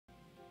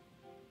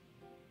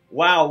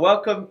Wow,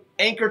 welcome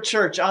Anchor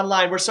Church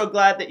Online. We're so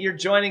glad that you're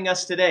joining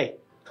us today.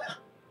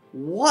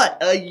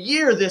 What a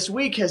year this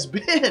week has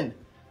been.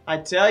 I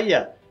tell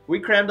you,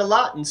 we crammed a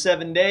lot in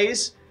 7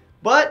 days,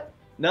 but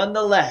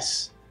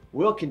nonetheless,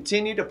 we'll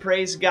continue to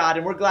praise God,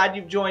 and we're glad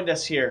you've joined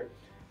us here.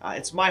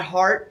 It's my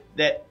heart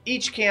that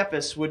each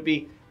campus would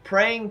be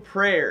praying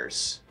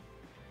prayers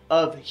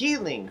of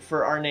healing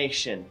for our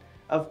nation,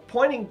 of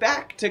pointing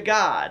back to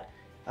God,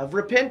 of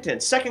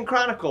repentance. 2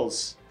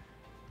 Chronicles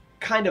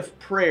kind of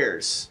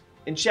prayers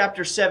in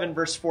chapter 7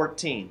 verse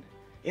 14.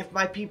 If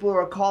my people who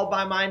are called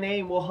by my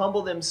name will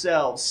humble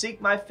themselves,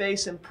 seek my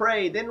face and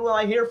pray, then will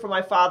I hear from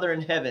my Father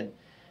in heaven.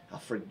 I'll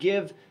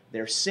forgive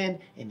their sin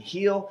and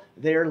heal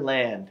their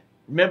land.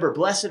 Remember,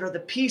 blessed are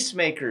the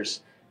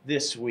peacemakers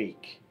this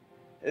week.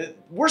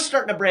 We're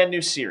starting a brand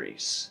new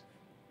series.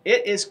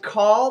 It is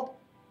called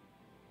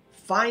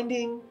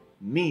Finding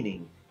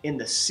Meaning in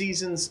the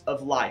Seasons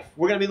of Life.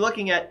 We're going to be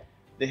looking at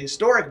the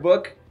historic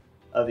book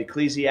of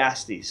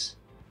Ecclesiastes,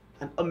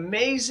 an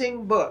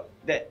amazing book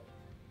that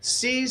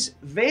sees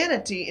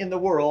vanity in the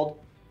world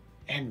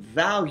and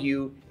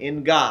value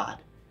in God.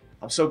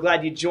 I'm so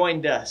glad you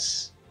joined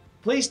us.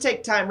 Please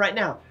take time right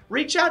now.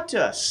 Reach out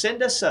to us.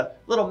 Send us a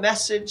little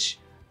message,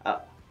 a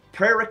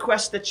prayer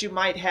request that you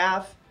might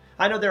have.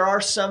 I know there are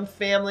some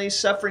families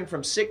suffering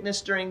from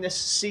sickness during this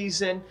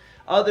season,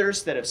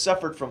 others that have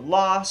suffered from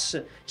loss.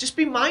 Just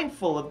be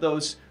mindful of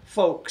those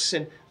folks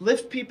and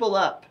lift people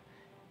up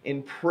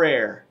in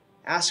prayer.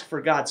 Ask for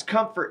God's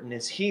comfort and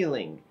His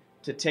healing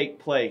to take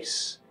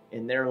place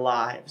in their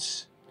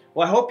lives.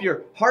 Well, I hope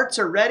your hearts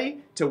are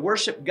ready to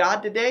worship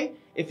God today.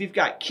 If you've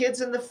got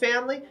kids in the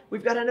family,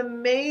 we've got an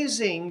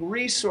amazing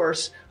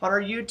resource on our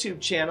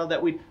YouTube channel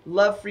that we'd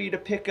love for you to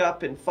pick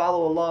up and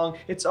follow along.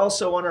 It's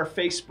also on our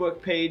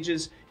Facebook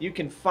pages. You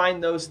can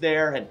find those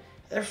there, and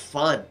they're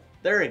fun.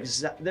 They're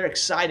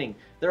exciting.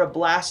 They're a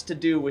blast to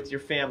do with your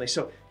family.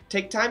 So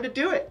take time to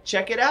do it.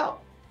 Check it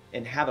out,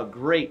 and have a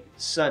great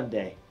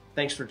Sunday.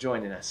 Thanks for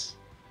joining us.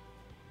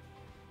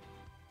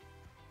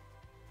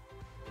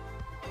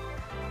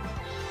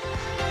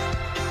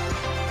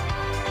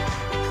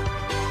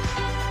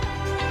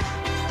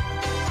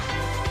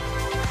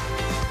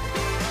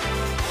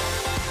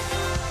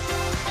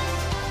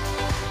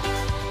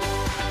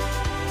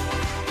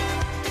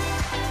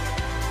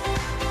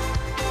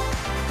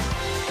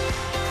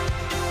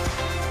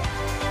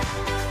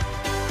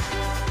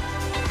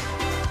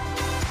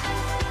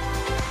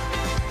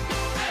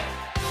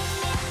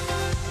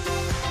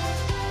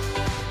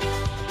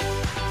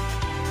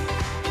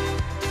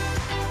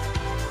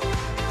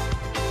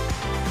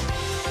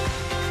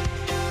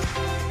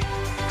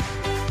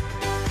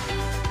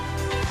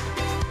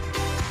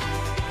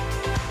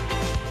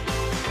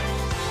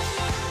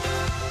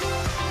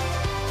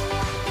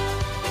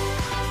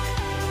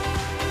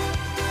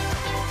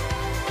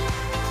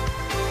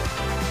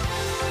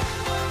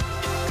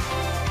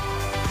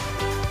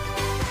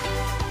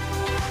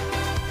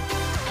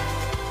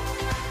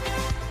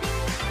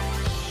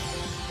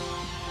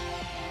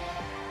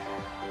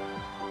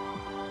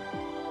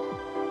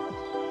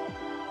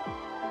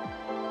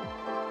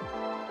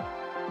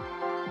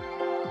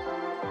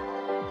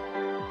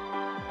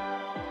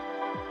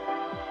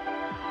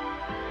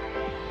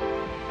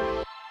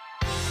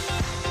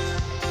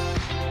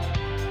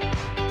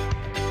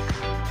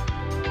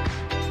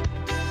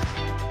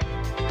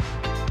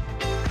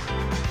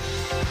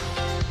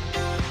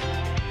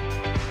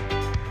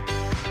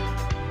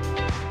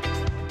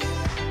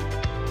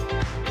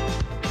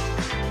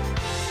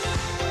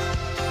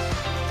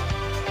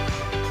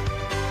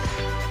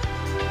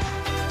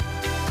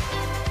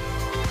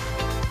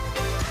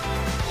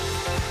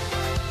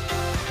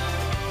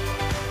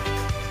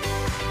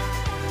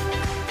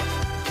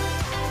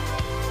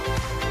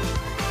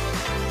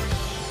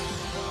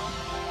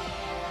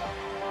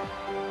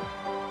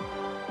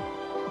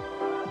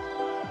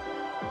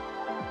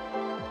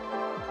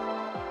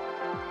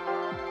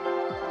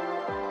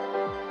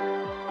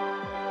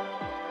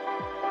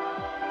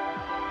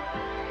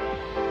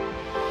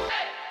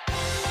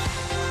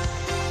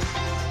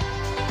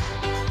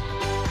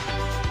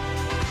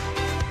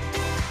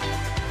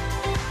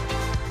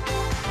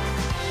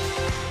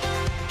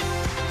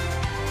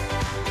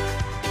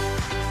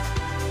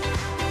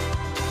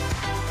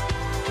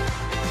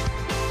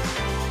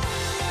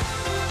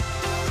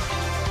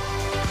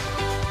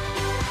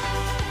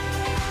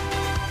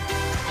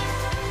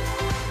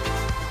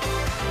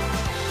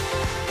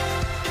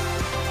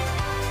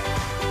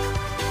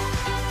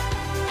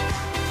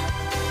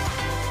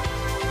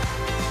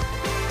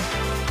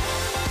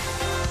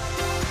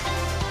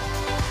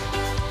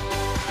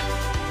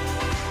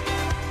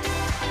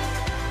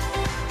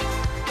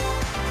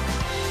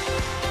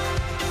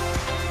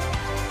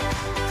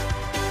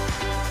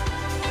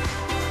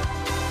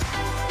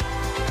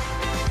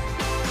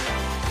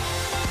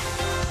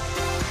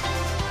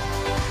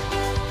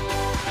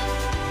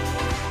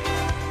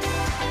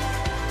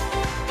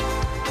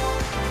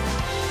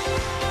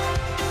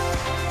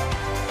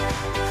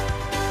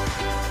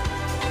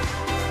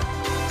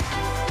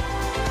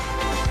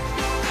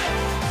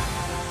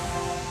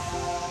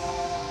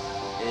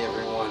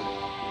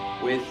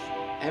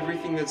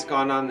 that's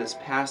gone on this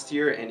past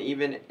year and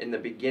even in the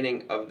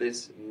beginning of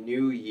this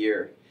new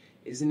year,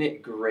 isn't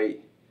it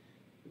great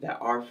that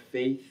our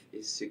faith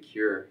is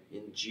secure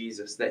in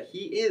Jesus, that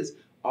He is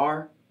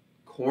our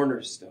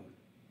cornerstone?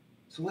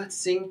 So let's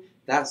sing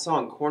that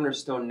song,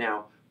 Cornerstone,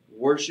 now,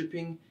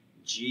 worshiping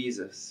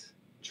Jesus,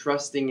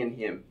 trusting in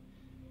Him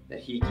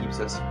that He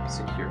keeps us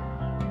secure.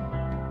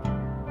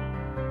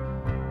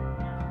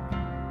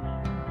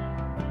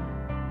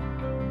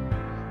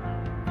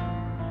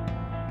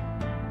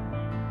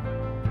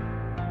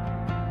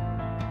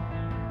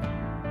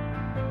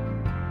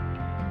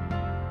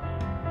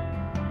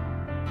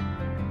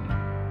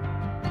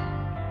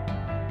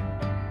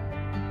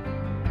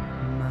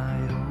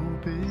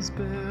 Is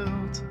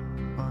built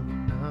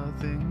on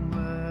nothing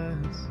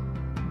less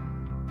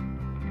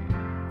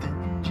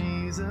than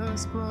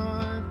Jesus'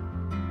 blood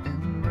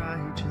and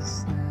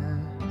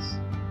righteousness.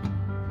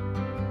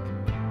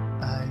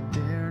 I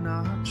dare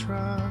not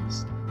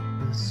trust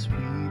the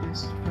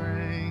sweetest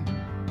frame,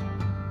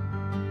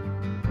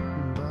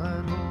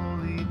 but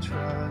wholly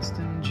trust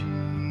in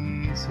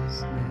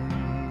Jesus' name.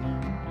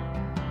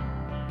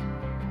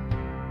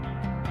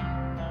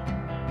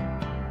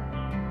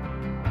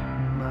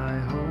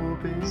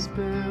 Is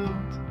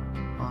built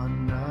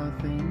on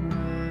nothing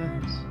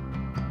less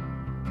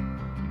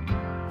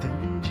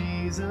than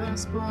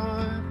Jesus'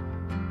 blood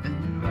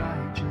and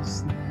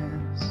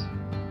righteousness.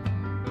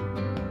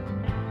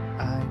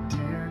 I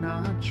dare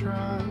not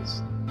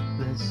trust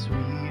the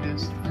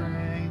sweetest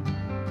frame,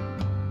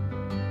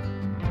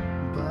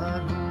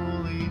 but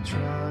wholly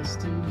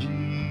trust in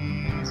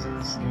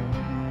Jesus'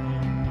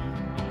 name.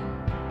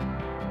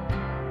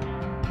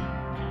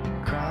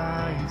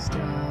 Christ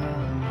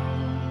alone,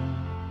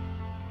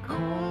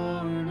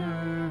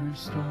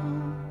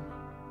 cornerstone,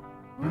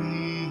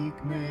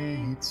 weak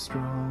made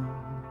strong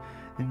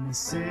in the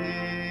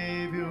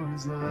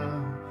Savior's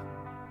love.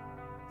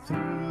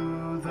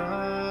 Through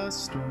the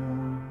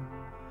storm,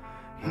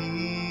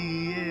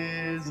 He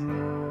is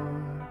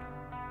Lord,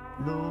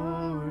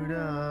 Lord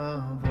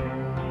of all.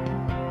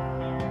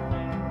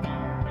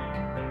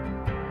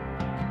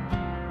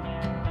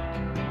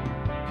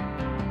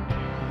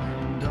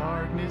 When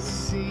darkness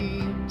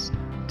seems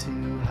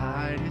to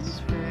hide His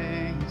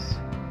face,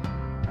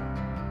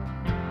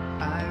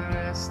 I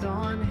rest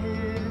on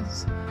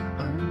His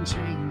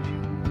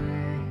unchanging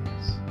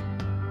grace.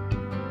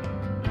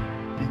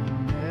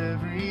 In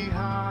every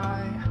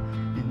high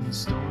and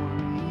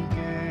stormy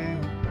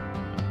gale,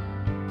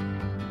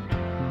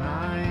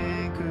 my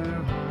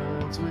anchor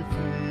holds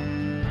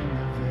within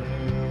the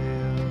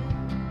veil.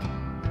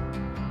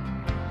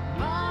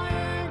 My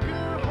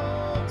anchor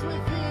holds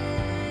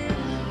within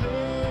the veil.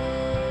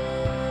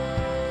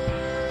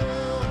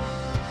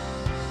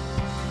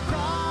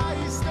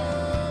 Christ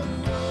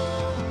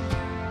alone,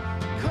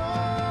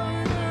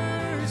 cornerstone,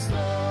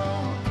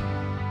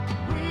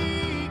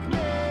 weak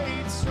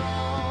made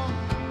strong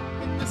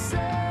in the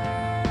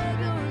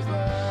Savior's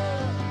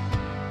love.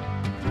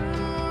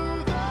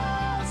 Through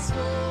the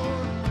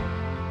storm,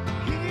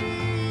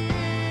 He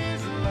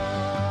is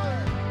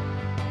Lord,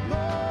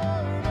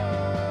 Lord of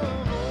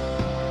all.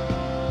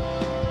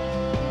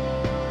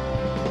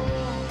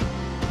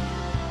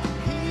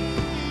 He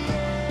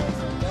is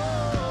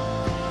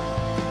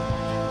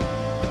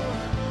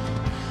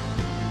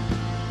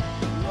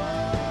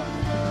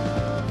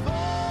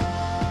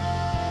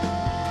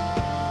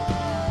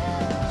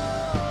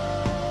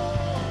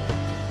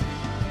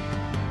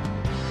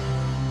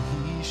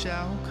He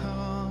shall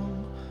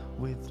come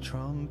with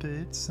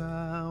trumpet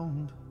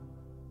sound.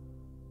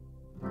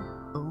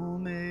 Oh,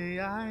 may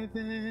I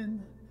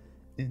then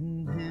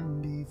in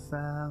Him be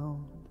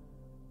found,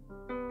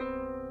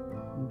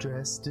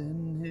 dressed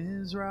in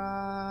His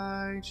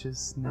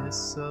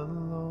righteousness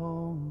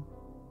alone,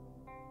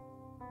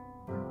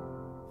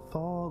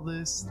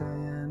 faultless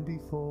stand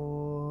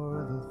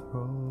before the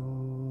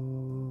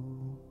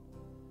throne.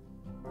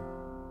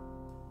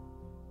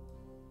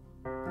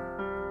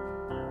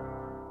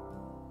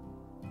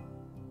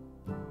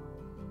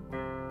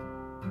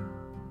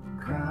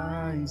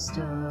 Christ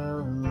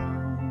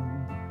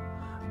alone,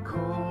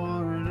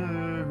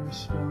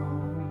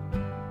 cornerstone,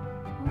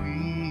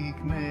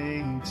 weak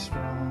made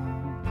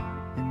strong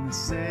in the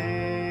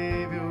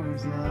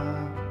Savior's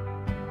love.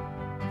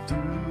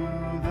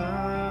 Through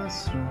the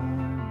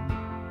storm,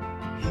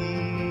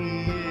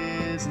 He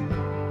is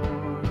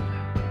Lord,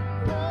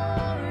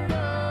 Lord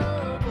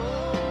of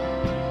all.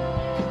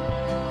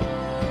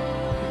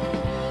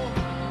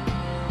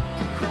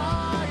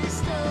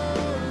 Christ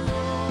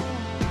alone,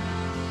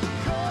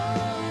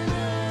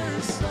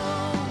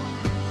 cornerstone,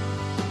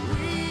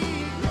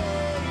 weak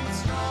made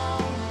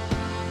strong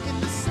in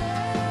the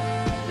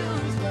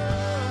Savior's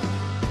love.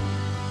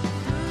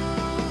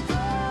 Through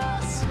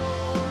the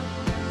storm,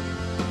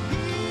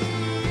 He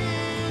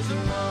is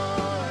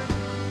Lord,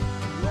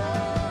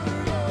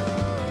 Lord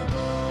of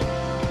all.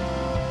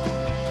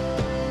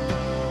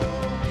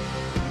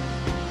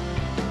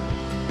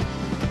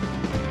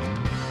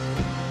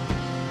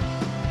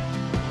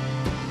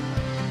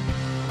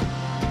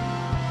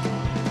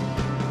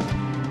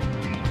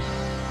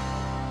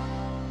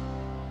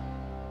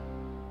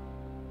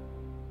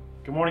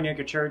 morning,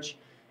 Anchor Church.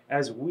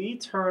 As we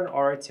turn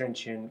our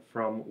attention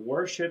from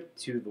worship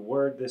to the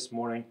Word this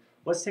morning,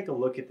 let's take a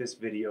look at this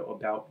video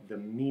about the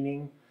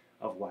meaning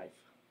of life.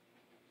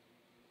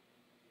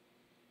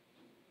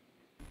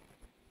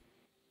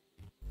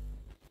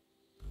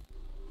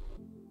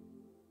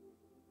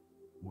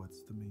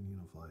 What's the meaning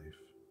of life?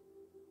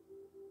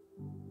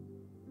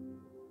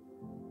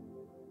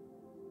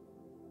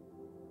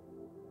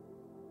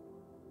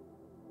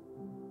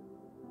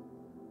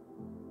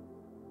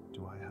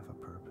 Do I have a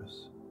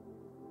purpose?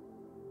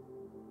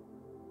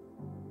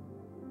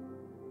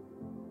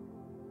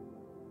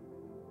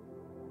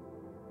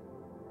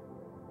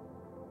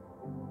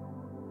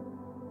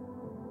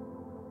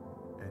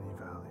 Any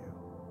value?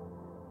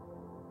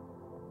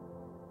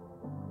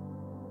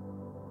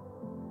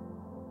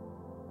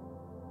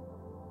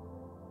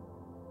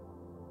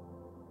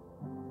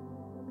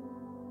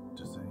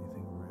 Does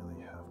anything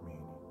really have meaning?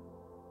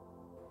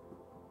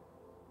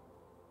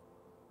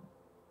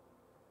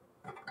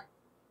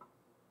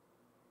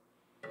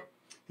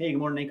 Hey, good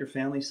morning, Anchor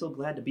family. So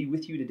glad to be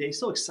with you today.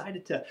 So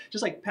excited to,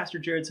 just like Pastor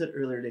Jared said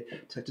earlier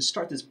today, to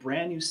start this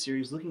brand new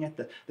series looking at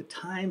the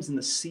times and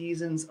the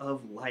seasons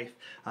of life.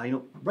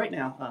 Right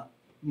now,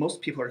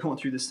 most people are going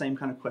through the same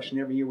kind of question.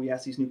 Every year we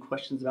ask these new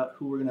questions about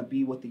who we're going to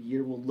be, what the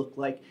year will look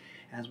like.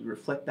 As we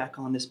reflect back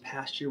on this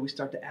past year, we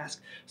start to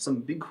ask some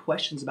big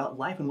questions about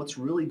life and what's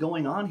really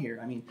going on here.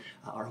 I mean,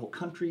 our whole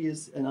country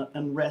is in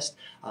unrest.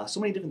 So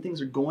many different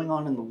things are going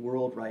on in the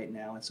world right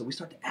now. And so we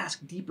start to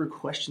ask deeper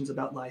questions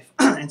about life.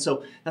 And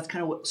so that's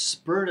kind of what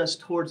spurred us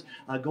towards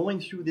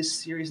going through this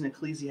series in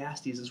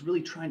Ecclesiastes, is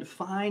really trying to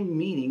find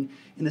meaning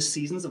in the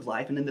seasons of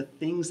life and in the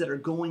things that are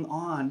going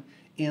on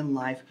in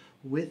life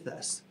with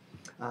us.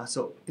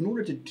 So in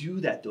order to do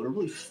that, though, to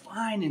really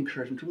find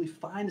encouragement, to really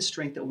find the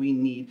strength that we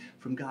need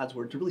from God's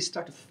Word, to really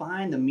start to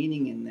find the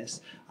meaning in this,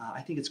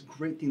 I think it's a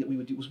great thing that we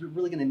would do, is we're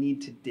really going to need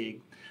to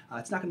dig.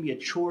 It's not going to be a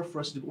chore for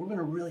us to do, but we're going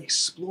to really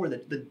explore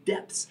the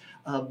depths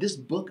of this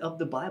book of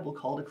the Bible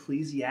called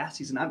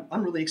Ecclesiastes, and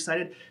I'm really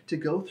excited to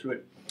go through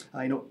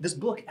it. This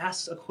book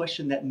asks a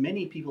question that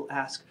many people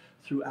ask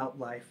throughout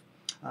life.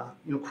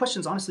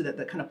 Questions, honestly,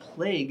 that kind of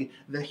plague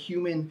the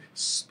human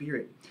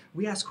spirit.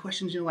 We ask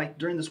questions, like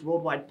during this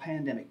worldwide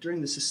pandemic, during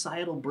the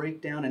societal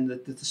breakdown and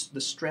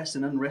the stress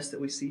and unrest that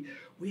we see,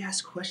 we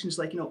ask questions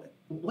like,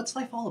 what's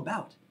life all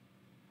about?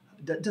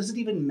 Does it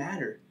even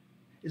matter?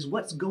 Is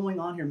what's going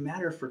on here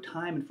matter for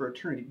time and for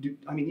eternity?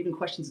 Even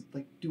questions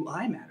like, do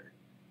I matter?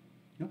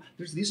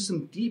 These are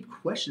some deep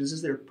questions.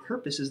 Is there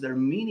purpose? Is there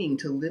meaning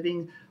to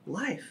living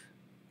life?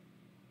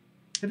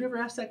 Have you ever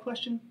asked that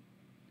question?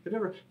 Have you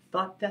ever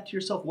thought that to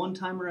yourself one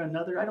time or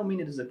another? I don't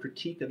mean it as a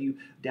critique of you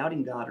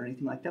doubting God or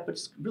anything like that, but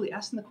just really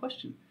asking the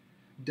question,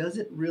 does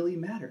it really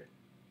matter?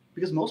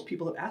 Because most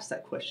people have asked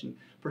that question,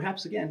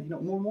 perhaps again,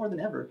 more than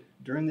ever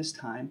during this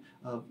time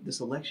of this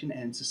election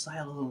and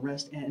societal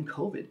unrest and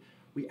COVID.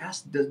 We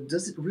ask,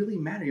 does it really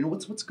matter?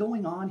 What's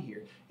going on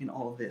here in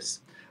all of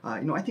this?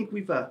 I think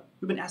we've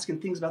been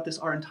asking things about this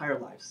our entire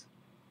lives.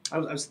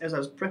 As I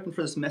was prepping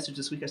for this message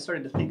this week, I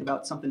started to think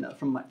about something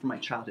from my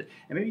childhood.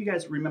 And maybe you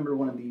guys remember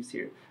one of these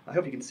here. I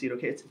hope you can see it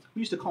okay.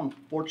 We used to call them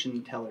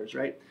fortune tellers,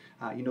 right?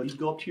 You'd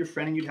go up to your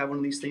friend and you'd have one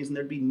of these things and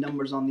there'd be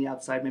numbers on the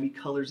outside, maybe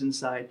colors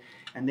inside.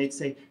 And they'd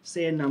say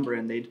a number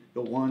and they'd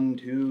go 1,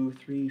 2,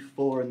 3,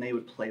 4, and they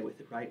would play with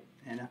it, right?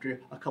 And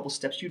after a couple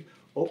steps, you'd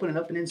open it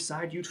up and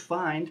inside you'd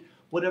find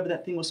whatever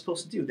that thing was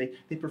supposed to do.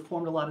 They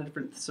performed a lot of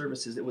different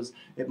services.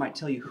 It might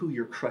tell you who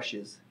your crush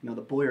is, the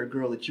boy or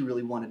girl that you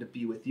really wanted to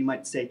be with. You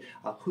might say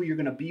who you're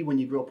going to be when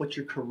you grow up, what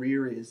your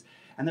career is.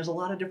 And there's a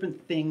lot of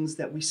different things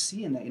that we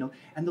see in that,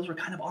 and those were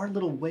kind of our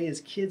little way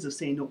as kids of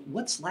saying,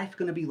 what's life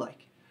going to be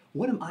like?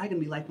 What am I going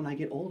to be like when I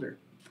get older?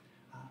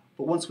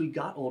 But once we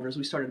got older, as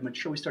we started to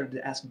mature, we started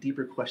to ask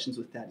deeper questions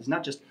with that. It's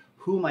not just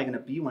who am I going to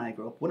be when I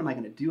grow up? What am I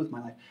going to do with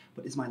my life?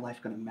 But is my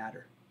life going to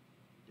matter?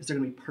 Is there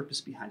going to be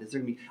purpose behind it? Is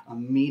there going to be a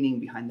meaning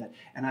behind that?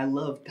 And I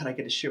love that I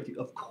get to share with you.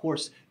 Of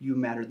course you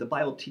matter. The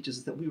Bible teaches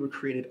us that we were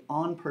created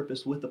on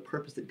purpose, with a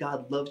purpose, that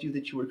God loves you,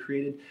 that you were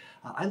created.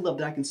 I love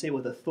that I can say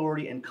with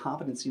authority and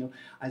confidence,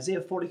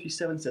 Isaiah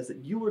 43:7 says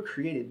that you were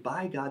created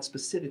by God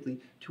specifically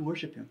to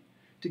worship Him,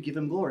 to give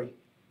Him glory.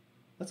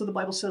 That's what the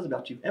Bible says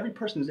about you. Every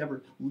person who's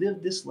ever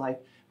lived this life,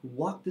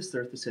 walked this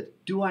earth, has said,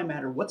 do I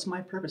matter? What's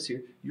my purpose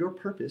here? Your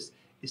purpose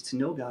is to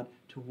know God,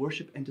 to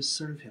worship and to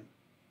serve Him.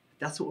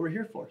 That's what we're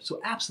here for. So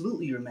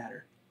absolutely you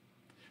matter.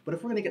 But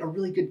if we're going to get a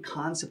really good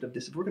concept of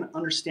this, if we're going to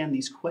understand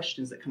these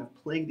questions that kind of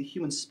plague the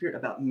human spirit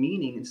about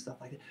meaning and stuff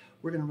like that,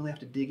 we're going to really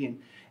have to dig in.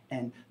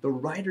 And the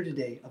writer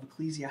today of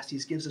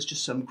Ecclesiastes gives us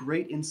just some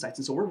great insights.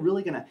 And so we're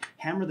really going to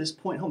hammer this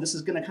point home. This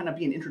is going to kind of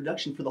be an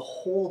introduction for the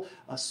whole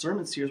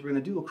sermon series we're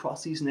going to do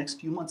across these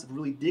next few months of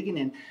really digging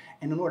in.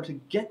 And in order to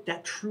get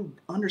that true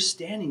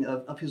understanding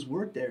of his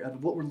word there,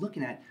 of what we're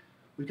looking at,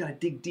 we've got to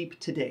dig deep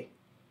today.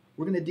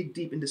 We're going to dig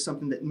deep into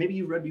something that maybe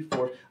you read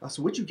before.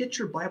 So would you get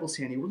your Bibles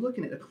handy? We're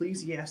looking at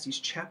Ecclesiastes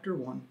chapter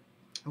 1.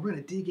 And we're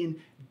going to dig in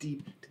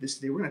deep to this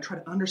today. We're going to try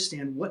to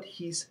understand what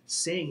he's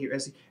saying here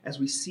as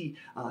we see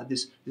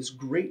this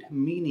great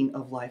meaning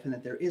of life, and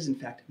that there is, in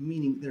fact,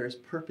 meaning, there is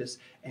purpose,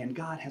 and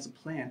God has a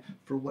plan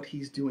for what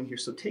he's doing here.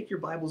 So take your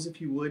Bibles, if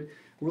you would.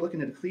 We're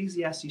looking at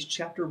Ecclesiastes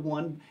chapter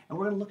 1, and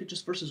we're going to look at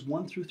just verses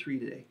 1 through 3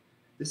 today.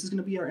 This is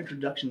going to be our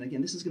introduction.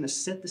 Again, this is going to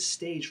set the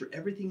stage for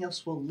everything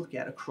else we'll look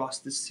at across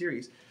this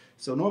series.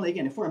 So normally,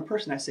 again, if we're in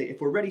person, I say, if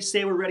we're ready,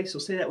 say we're ready. So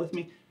say that with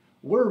me.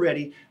 We're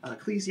ready.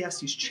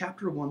 Ecclesiastes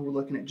chapter 1, we're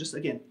looking at just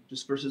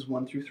verses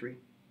 1 through 3.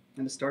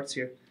 And it starts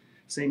here,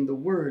 saying, the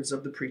words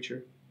of the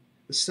preacher,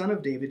 the son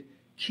of David,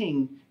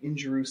 king in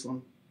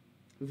Jerusalem.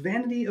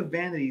 Vanity of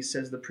vanities,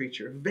 says the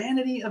preacher.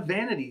 Vanity of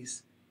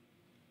vanities.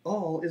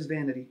 All is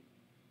vanity.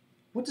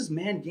 What does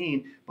man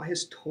gain by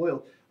his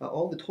toil,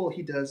 all the toil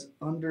he does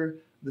under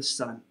the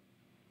sun?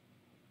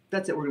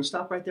 That's it. We're going to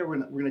stop right there. We're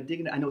going to dig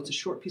into. I know it's a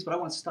short piece, but I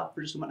want to stop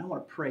for just a moment. I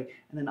want to pray,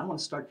 and then I want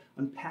to start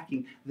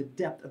unpacking the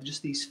depth of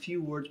just these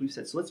few words we've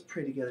said. So let's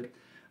pray together.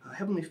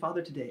 Heavenly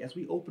Father, today, as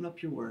we open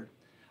up your word,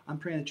 I'm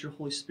praying that your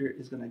Holy Spirit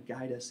is going to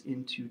guide us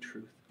into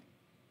truth.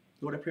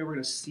 Lord, I pray we're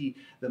going to see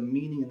the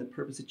meaning and the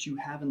purpose that you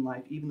have in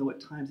life, even though at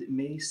times it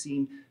may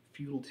seem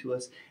futile to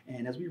us.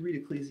 And as we read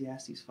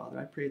Ecclesiastes, Father,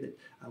 I pray that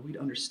we'd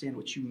understand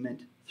what you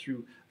meant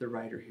through the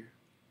writer here.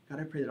 God,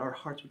 I pray that our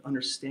hearts would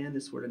understand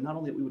this word, and not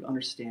only that we would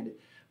understand it,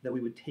 that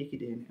we would take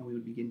it in and we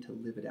would begin to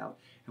live it out,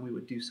 and we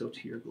would do so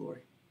to your glory.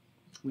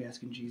 We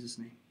ask in Jesus'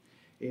 name.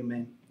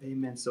 Amen.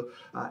 Amen. So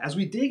as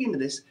we dig into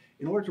this,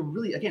 in order to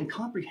really, again,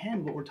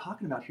 comprehend what we're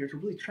talking about here, to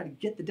really try to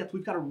get the depth,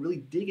 we've got to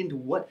really dig into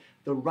what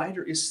the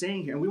writer is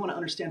saying here. And we want to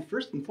understand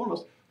first and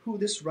foremost who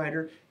this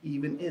writer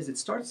even is. It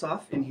starts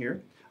off in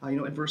here,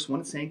 in verse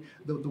 1, it's saying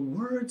the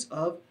words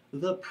of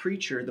the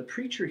preacher. The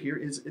preacher here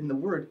is, in the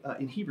word,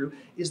 in Hebrew,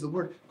 is the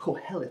word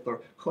koheleth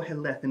or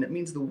koheleth, and it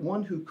means the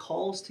one who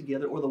calls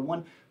together or the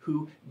one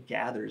who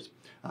gathers.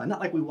 Not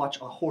like we watch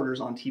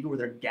hoarders on TV where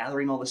they're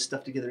gathering all this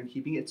stuff together and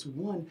keeping it. It's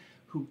one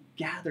who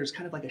gathers,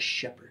 kind of like a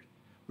shepherd,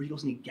 where he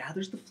goes and he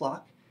gathers the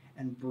flock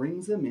and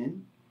brings them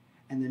in.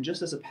 And then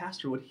just as a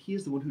pastor would, he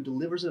is the one who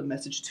delivers a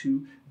message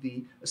to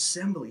the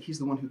assembly. He's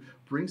the one who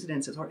brings it in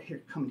and says, all right,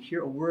 here, come and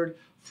hear a word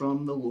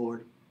from the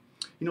Lord.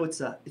 You know,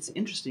 it's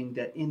interesting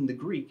that in the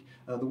Greek,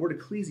 the word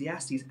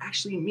Ecclesiastes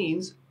actually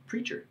means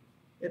preacher.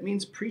 It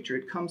means preacher.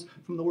 It comes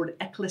from the word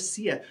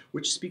ecclesia,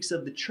 which speaks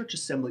of the church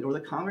assembly or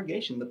the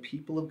congregation, the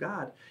people of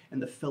God,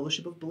 and the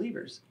fellowship of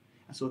believers.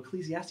 And so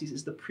Ecclesiastes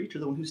is the preacher,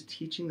 the one who's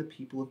teaching the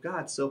people of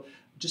God. So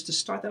just to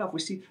start that off, we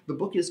see the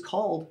book is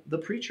called The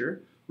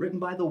Preacher, written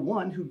by the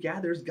one who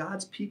gathers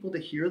God's people to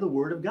hear the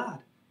word of God.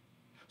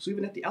 So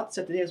even at the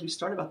outset today, as we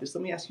start about this,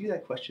 let me ask you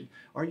that question.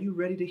 Are you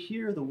ready to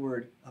hear the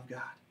word of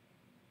God?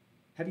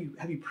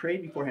 Have you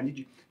prayed beforehand?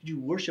 Did you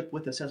worship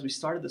with us as we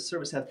started the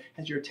service?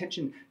 Has your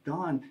attention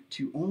gone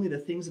to only the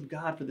things of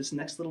God for this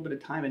next little bit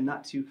of time and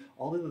not to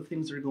all of the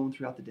things that are going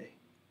throughout the day?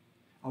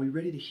 Are we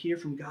ready to hear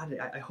from God?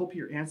 I hope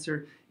your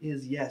answer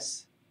is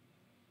yes.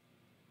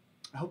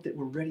 I hope that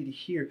we're ready to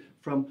hear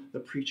from the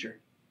preacher.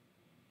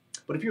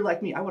 But if you're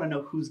like me, I want to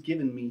know who's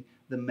given me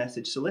the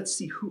message. So let's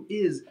see, who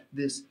is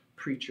this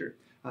preacher?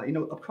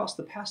 Across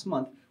the past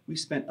month, we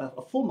spent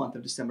a full month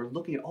of December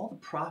looking at all the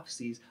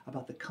prophecies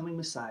about the coming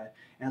Messiah.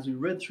 And as we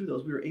read through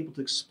those, we were able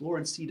to explore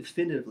and see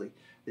definitively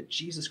that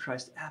Jesus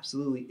Christ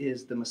absolutely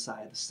is the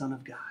Messiah, the Son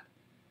of God.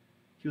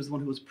 He was the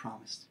one who was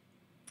promised.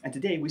 And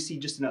today we see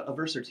just in a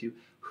verse or two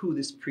who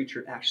this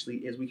preacher actually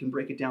is. We can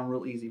break it down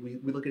real easy.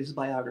 We look at his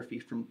biography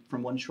from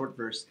one short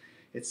verse.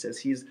 It says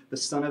he's the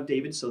son of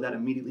David, so that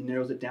immediately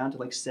narrows it down to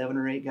like 7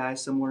 or 8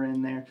 guys somewhere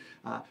in there.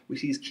 We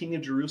see he's king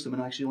of Jerusalem,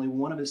 and actually only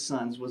one of his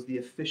sons was the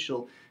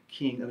official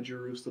king of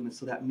Jerusalem, and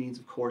so that means,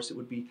 of course, it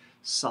would be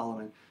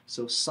Solomon.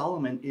 So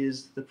Solomon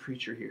is the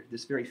preacher here,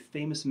 this very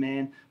famous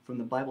man from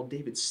the Bible,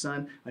 David's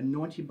son,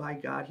 anointed by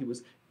God. He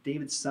was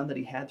David's son that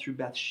he had through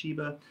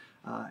Bathsheba,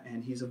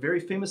 and he's a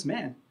very famous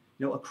man.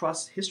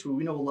 Across history,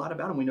 we know a lot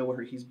about him. We know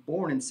where he's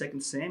born in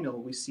 2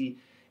 Samuel. We see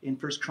in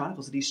 1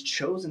 Chronicles that he's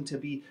chosen to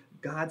be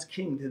God's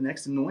king, the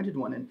next anointed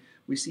one, and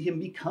we see him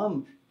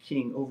become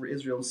king over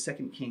Israel in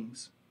 2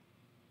 Kings.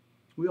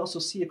 We also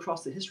see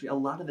across the history a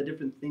lot of the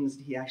different things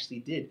that he actually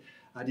did.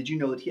 Did you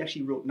know that he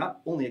actually wrote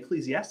not only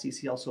Ecclesiastes,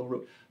 he also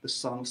wrote the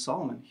Song of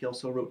Solomon. He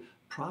also wrote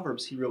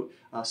Proverbs. He wrote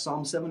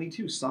Psalm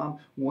 72, Psalm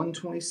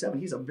 127.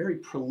 He's a very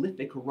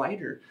prolific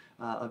writer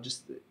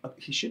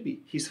he should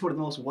be. He's one of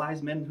the most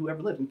wise men who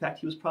ever lived. In fact,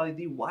 he was probably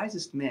the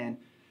wisest man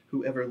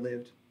who ever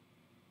lived.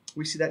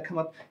 We see that come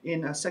up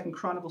in 2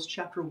 Chronicles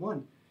chapter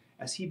 1.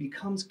 As he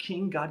becomes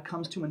king, God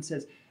comes to him and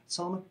says,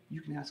 Solomon,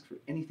 you can ask for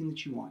anything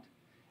that you want.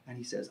 And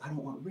he says, I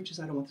don't want riches,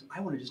 I want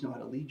to just know how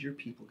to lead your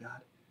people,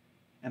 God.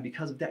 And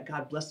because of that,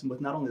 God blessed him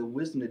with not only the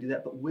wisdom to do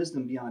that, but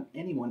wisdom beyond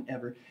anyone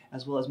ever,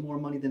 as well as more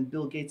money than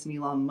Bill Gates and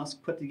Elon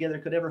Musk put together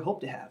could ever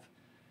hope to have.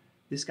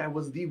 This guy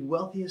was the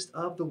wealthiest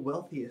of the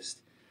wealthiest.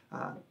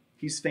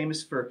 He's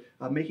famous for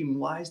making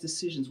wise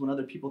decisions when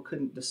other people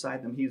couldn't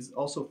decide them. He's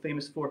also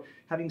famous for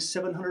having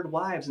 700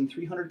 wives and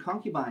 300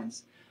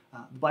 concubines.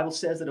 The Bible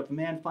says that if a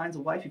man finds a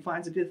wife, he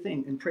finds a good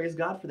thing, and praise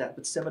God for that.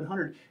 But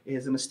 700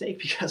 is a mistake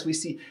because we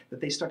see that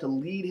they start to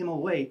lead him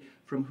away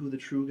from who the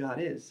true God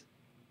is.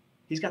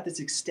 He's got this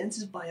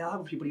extensive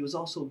biography, but he was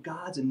also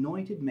God's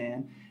anointed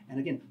man, and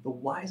again, the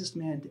wisest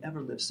man to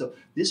ever live. So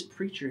this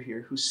preacher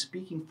here, who's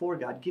speaking for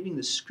God, giving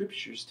the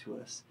scriptures to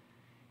us,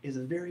 is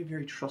a very,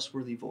 very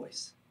trustworthy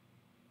voice.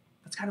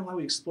 That's kind of why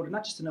we explored it,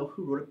 not just to know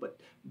who wrote it, but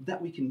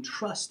that we can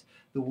trust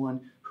the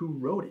one who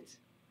wrote it.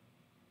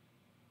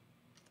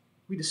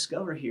 We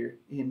discover here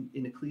in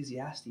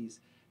Ecclesiastes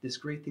this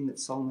great thing that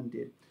Solomon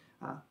did.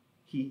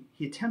 He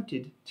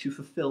attempted to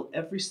fulfill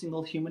every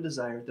single human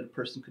desire that a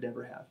person could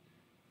ever have.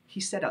 He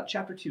set out,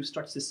 chapter 2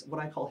 starts this,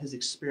 what I call his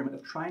experiment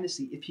of trying to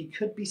see if he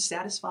could be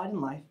satisfied in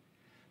life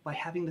by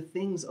having the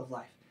things of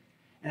life.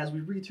 And as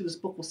we read through this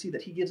book, we'll see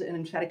that he gives an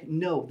emphatic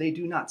no, they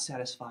do not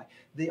satisfy.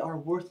 They are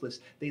worthless.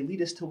 They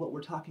lead us to what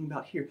we're talking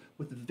about here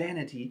with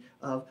vanity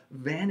of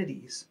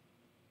vanities.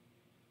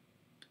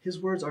 His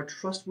words are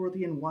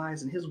trustworthy and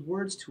wise, and his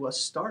words to us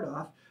start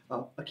off,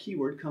 a key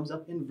word comes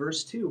up in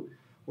verse 2,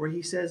 where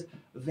he says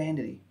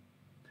vanity.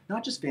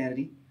 Not just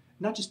vanity,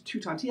 not just 2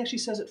 times. He actually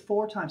says it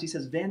 4 times. He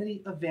says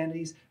vanity of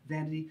vanities,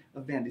 vanity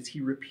of vanities. He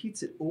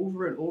repeats it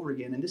over and over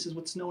again, and this is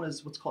what's known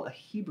as what's called a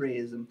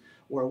Hebraism,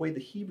 or a way the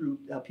Hebrew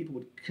people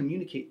would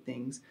communicate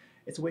things.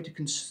 It's a way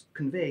to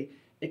convey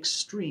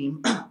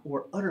extreme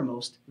or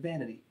uttermost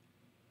vanity.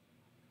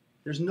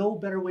 There's no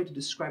better way to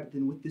describe it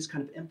than with this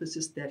kind of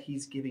emphasis that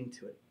he's giving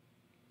to it.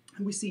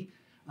 And we see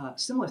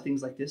similar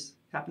things like this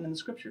happen in the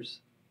scriptures.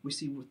 We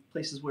see with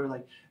places where,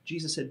 like,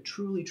 Jesus said,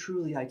 truly,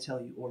 truly, I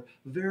tell you, or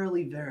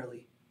verily,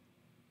 verily.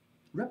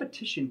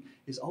 Repetition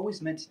is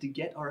always meant to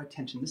get our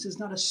attention. This is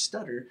not a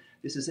stutter,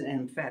 this is an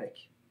emphatic.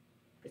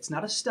 It's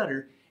not a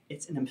stutter,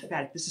 it's an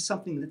emphatic. This is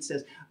something that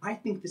says, I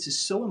think this is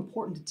so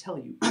important to tell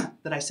you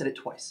that I said it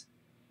twice.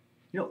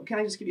 You know, can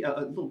I just give you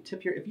a little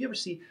tip here? If you ever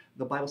see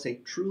the Bible say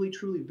truly,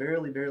 truly,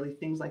 verily, verily,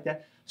 things like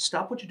that,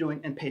 stop what you're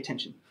doing and pay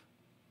attention.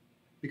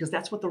 Because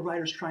that's what the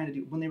writer's trying to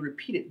do. When they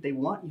repeat it, they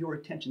want your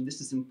attention. This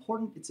is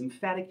important, it's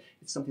emphatic,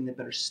 it's something that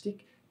better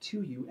stick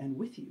to you and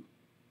with you.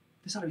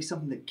 This ought to be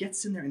something that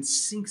gets in there and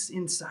sinks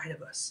inside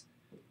of us.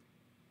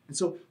 And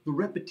so the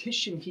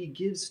repetition he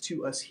gives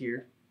to us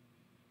here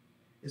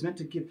is meant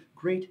to give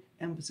great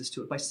emphasis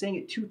to it. By saying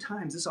it 2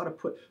 times, this ought to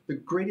put the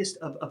greatest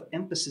of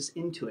emphasis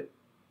into it.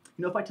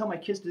 You know, if I tell my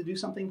kids to do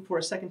something for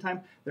a second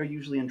time, they're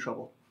usually in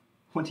trouble.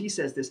 When he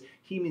says this,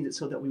 he means it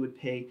so that we would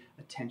pay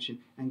attention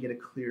and get a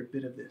clear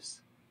bit of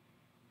this.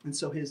 And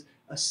so his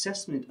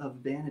assessment of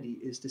vanity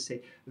is to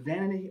say,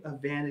 vanity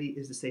of vanity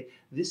is to say,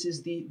 this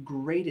is the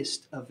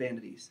greatest of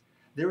vanities.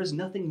 There is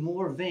nothing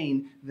more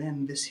vain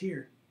than this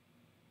here.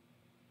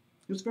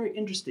 It was very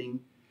interesting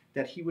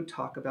that he would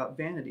talk about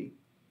vanity,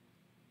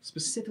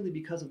 specifically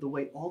because of the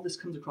way all this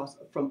comes across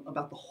from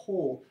about the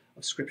whole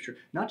of Scripture,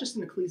 not just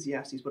in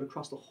Ecclesiastes, but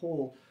across the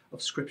whole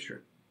of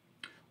Scripture.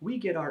 We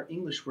get our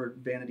English word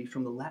vanity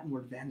from the Latin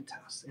word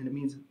vanitas, and it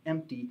means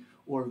empty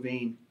or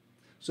vain.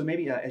 So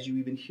maybe as you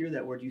even hear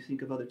that word, you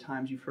think of other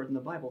times you've heard in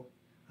the Bible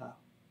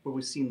where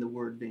we've seen the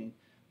word vain.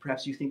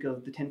 Perhaps you think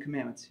of the 10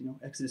 Commandments. You know,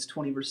 Exodus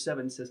 20 verse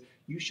 7 says,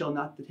 you shall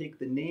not take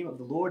the name of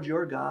the Lord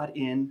your God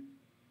in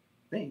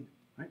vain.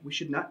 Right? We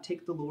should not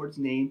take the Lord's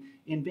name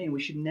in vain.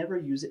 We should never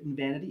use it in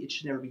vanity. It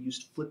should never be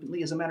used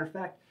flippantly. As a matter of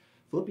fact,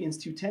 Philippians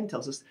 2:10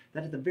 tells us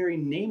that at the very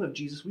name of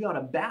Jesus, we ought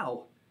to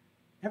bow.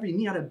 Every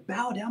knee ought to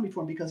bow down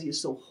before him because he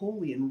is so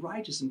holy and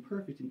righteous and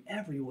perfect in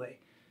every way.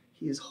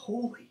 He is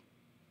holy.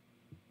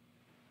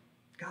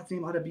 God's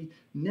name ought to be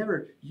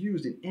never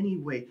used in any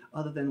way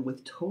other than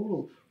with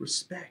total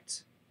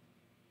respect.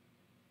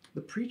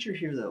 The preacher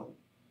here, though,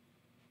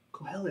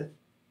 Koheleth,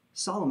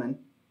 Solomon,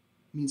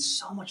 means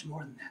so much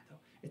more than that, though.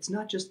 It's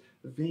not just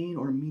vain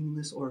or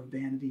meaningless or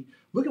vanity.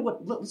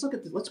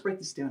 Let's break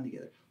this down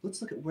together.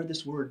 Let's look at where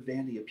this word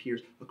vanity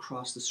appears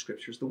across the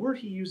scriptures. The word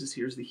he uses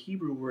here is the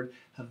Hebrew word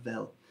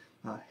havel.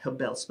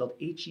 Hebel, spelled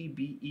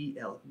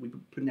H-E-B-E-L. We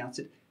pronounce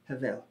it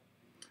havel.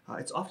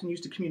 It's often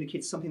used to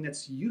communicate something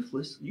that's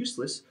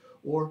useless,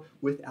 or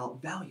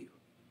without value.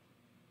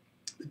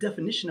 The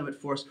definition of it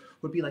for us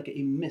would be like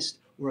a mist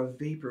or a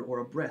vapor or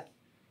a breath.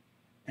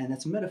 And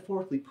that's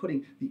metaphorically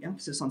putting the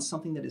emphasis on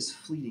something that is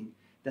fleeting,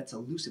 that's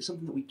elusive,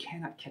 something that we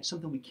cannot catch,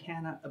 something we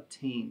cannot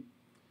obtain.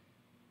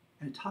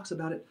 And it talks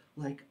about it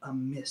like a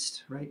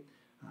mist, right?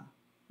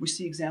 We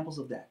see examples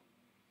of that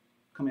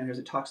coming out here as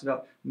it talks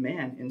about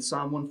man in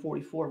Psalm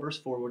 144, verse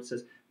 4, where it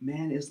says,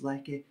 man is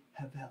like a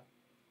havel,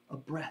 a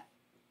breath.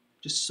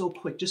 Just so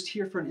quick, just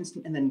here for an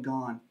instant and then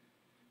gone.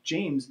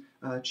 James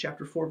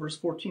chapter 4, verse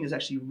 14 is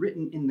actually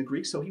written in the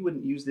Greek, so he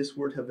wouldn't use this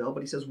word havel,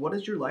 but he says, what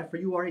is your life? For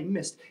you are a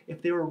mist.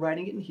 If they were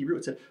writing it in Hebrew,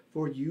 it said,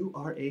 for you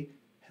are a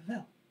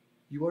havel.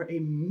 You are a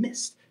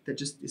mist that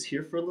just is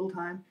here for a little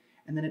time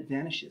and then it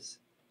vanishes.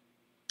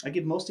 I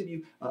give most of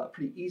you a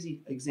pretty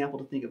easy example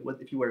to think of.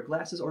 If you wear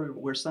glasses or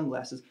wear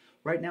sunglasses,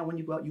 right now when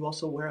you go out, you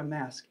also wear a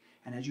mask.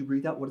 And as you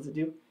breathe out, what does it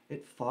do?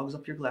 It fogs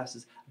up your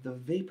glasses. The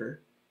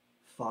vapor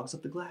fogs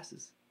up the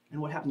glasses.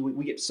 And what happens?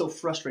 We get so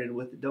frustrated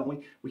with it, don't we?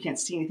 We can't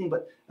see anything,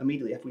 but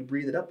immediately after we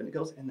breathe it up and it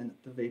goes, and then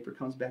the vapor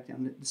comes back down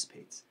and it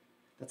dissipates.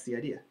 That's the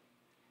idea.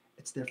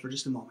 It's there for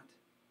just a moment.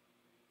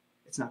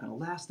 It's not going to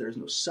last. There's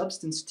no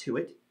substance to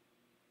it.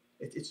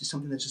 It's just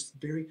something that's just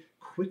very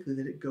quickly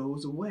that it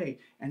goes away.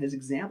 And his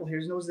example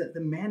here knows that the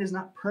man is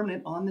not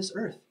permanent on this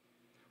earth.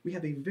 We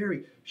have a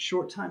very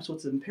short time, so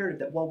it's imperative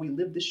that while we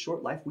live this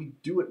short life, we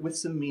do it with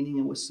some meaning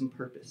and with some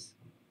purpose.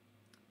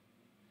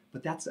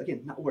 But that's,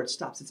 again, not where it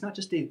stops. It's not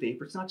just a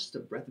vapor. It's not just a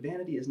breath.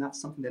 Vanity is not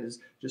something that is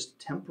just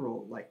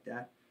temporal like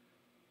that.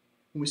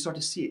 When we start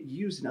to see it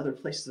used in other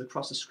places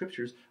across the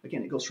scriptures,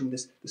 again, it goes from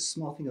this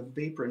small thing of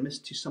vapor and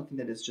mist to something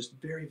that is just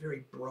very,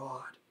 very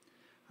broad.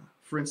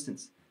 For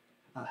instance,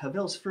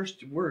 Havel's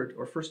first word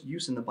or first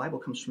use in the Bible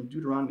comes from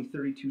Deuteronomy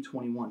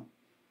 32:21.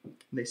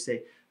 They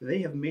say, "They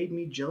have made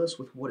me jealous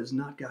with what is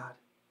not God.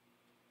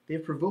 They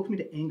have provoked me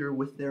to anger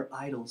with their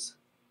idols."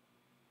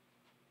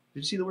 Did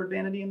you see the word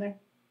vanity in there?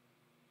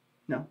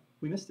 No,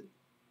 we missed it.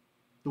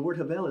 The word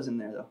Havel is in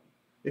there, though.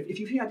 If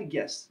you had to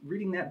guess,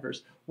 reading that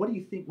verse, what do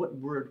you think, what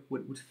word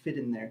would fit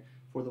in there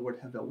for the word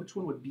Havel? Which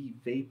one would be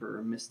vapor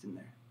or mist in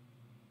there?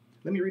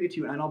 Let me read it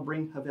to you, and I'll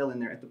bring Havel in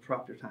there at the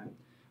proper time.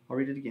 I'll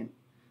read it again.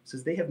 It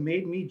says, "They have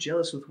made me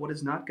jealous with what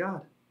is not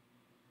God.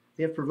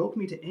 They have provoked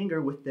me to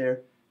anger with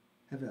their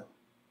Havel."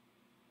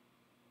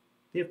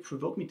 They have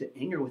provoked me to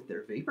anger with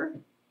their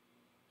vapor?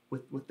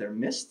 With their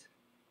mist?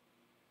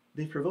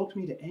 They provoked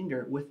me to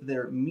anger with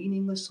their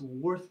meaningless,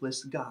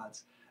 worthless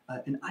gods.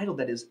 An idol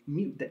that is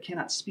mute, that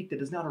cannot speak,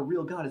 that is not a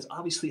real God, is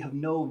obviously of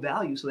no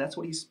value. So that's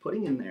what he's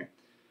putting in there.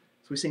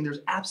 So he's saying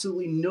there's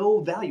absolutely no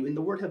value in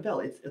the word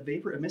Havel. It's a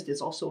vapor, a mist.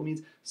 It also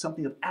means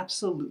something of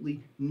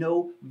absolutely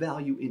no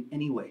value in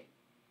any way.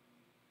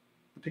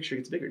 The picture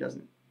gets bigger,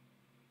 doesn't it?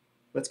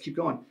 Let's keep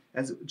going.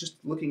 As just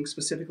looking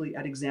specifically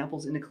at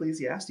examples in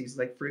Ecclesiastes,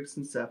 like for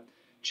instance,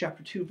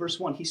 chapter 2, verse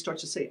 1, he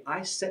starts to say,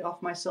 "I set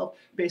off myself,"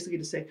 basically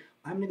to say,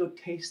 I'm going to go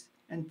taste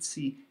and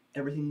see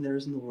everything there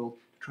is in the world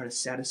to try to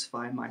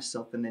satisfy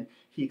myself. And then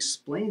he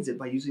explains it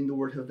by using the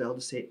word Havel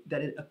to say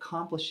that it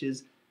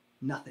accomplishes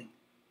nothing.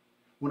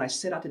 When I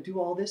set out to do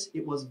all this,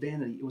 it was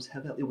vanity. It was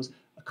Havel. It was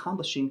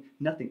accomplishing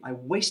nothing. I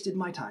wasted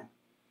my time.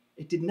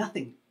 It did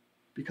nothing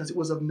because it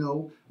was of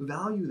no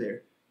value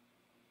there.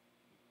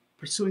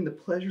 Pursuing the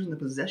pleasures and the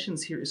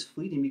possessions here is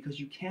fleeting because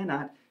you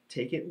cannot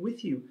take it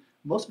with you.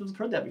 Most of us have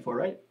heard that before,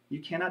 right?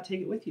 You cannot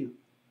take it with you.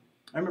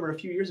 I remember a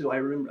few years ago,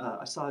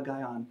 I saw a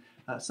guy on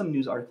some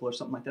news article or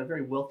something like that. A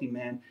very wealthy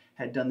man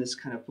had done this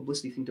kind of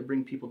publicity thing to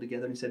bring people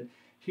together. And he said,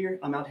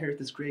 I'm out here at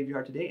this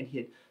graveyard today. And he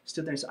had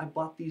stood there and said, I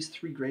bought these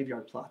 3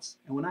 graveyard plots.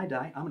 And when I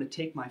die, I'm going to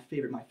take my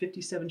favorite, my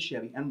 57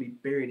 Chevy, and I'm going to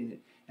be buried in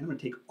it. And I'm going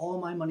to take all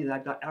my money that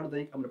I got out of the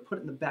bank, I'm going to put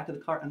it in the back of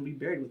the car, and I'm going to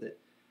be buried with it.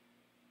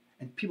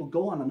 And people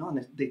go on and on.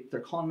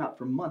 They're calling him out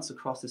for months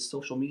across this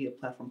social media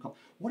platform called,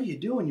 "What are you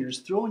doing? You're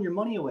just throwing your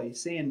money away,"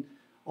 saying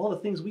all the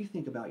things we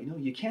think about.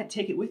 You can't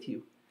take it with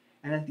you.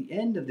 And at the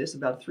end of this,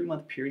 about a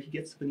 3-month period, he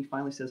gets up and he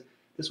finally says,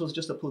 this was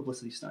just a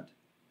publicity stunt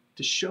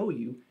to show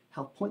you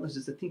how pointless it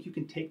is to think you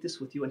can take this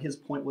with you. And his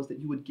point was that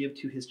you would give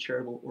to his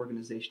charitable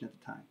organization at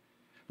the time.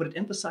 But it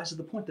emphasizes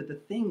the point that the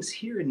things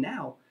here and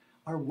now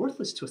are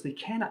worthless to us. We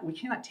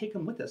cannot take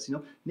them with us.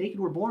 Naked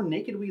we're born,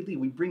 naked we leave.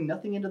 We bring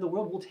nothing into the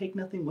world, we'll take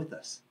nothing with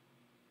us.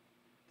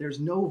 There's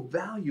no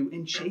value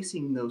in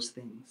chasing those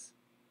things.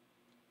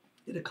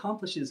 It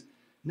accomplishes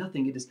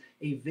nothing. It is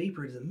a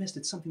vapor. It is a mist.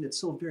 It's something that's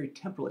so very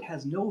temporal. It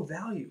has no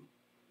value.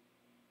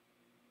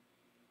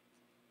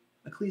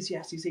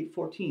 Ecclesiastes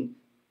 8:14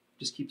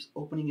 just keeps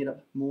opening it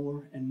up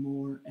more and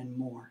more and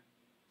more.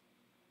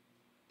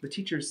 The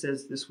teacher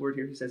says this word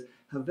here. He says,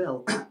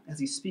 Havel, as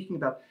he's speaking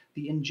about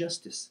the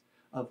injustice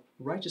of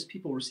righteous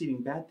people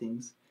receiving bad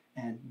things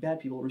and bad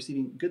people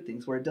receiving good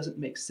things, where it doesn't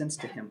make sense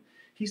to him.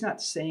 He's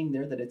not saying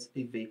there that it's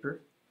a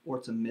vapor or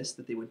it's a mist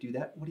that they would do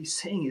that. What he's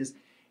saying is,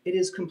 it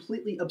is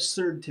completely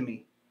absurd to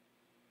me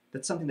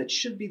that something that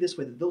should be this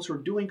way, that those who are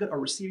doing good are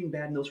receiving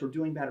bad and those who are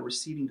doing bad are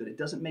receiving good. It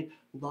doesn't make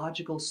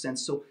logical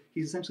sense. So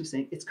he's essentially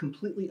saying it's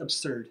completely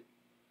absurd.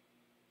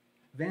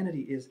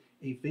 Vanity is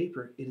a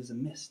vapor. It is a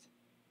mist.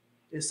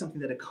 It is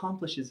something that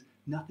accomplishes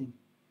nothing.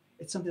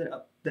 It's something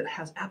that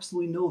has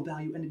absolutely no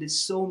value, and it is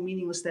so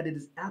meaningless that it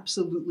is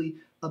absolutely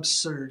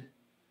absurd.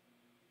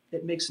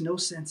 It makes no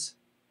sense.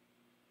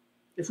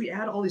 If we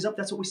add all these up,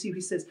 that's what we see.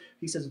 He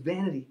says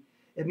vanity.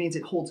 It means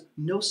it holds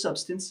no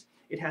substance.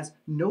 It has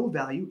no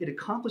value. It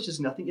accomplishes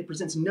nothing. It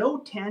presents no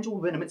tangible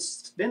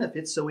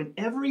benefits. So in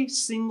every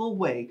single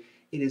way,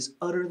 it is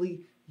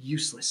utterly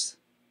useless.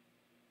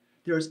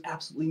 There is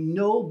absolutely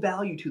no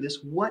value to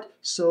this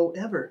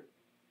whatsoever.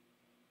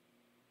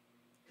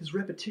 His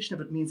repetition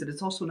of it means that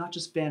it's also not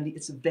just vanity,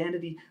 it's a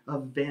vanity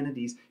of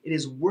vanities. It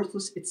is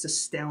worthless, it's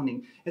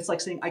astounding. It's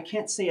like saying, I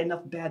can't say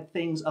enough bad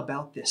things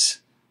about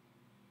this.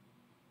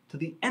 To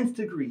the nth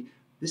degree,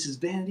 this is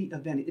vanity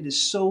of vanity. It is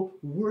so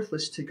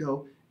worthless to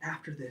go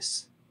after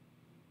this.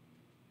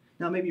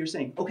 Now maybe you're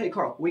saying, okay,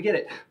 Carl, we get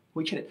it.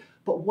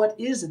 But what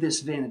is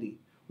this vanity?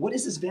 What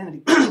is this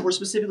vanity we're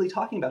specifically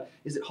talking about?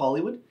 Is it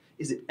Hollywood?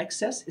 Is it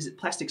excess? Is it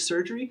plastic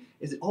surgery?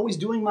 Is it always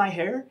doing my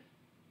hair?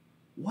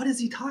 What is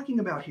he talking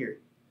about here?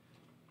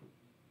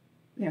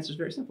 The answer is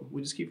very simple.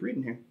 We just keep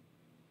reading here.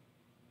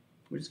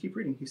 We just keep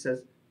reading. He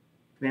says,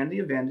 vanity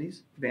of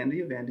vanities,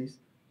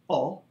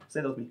 all,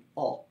 say that with me,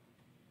 all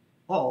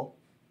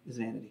is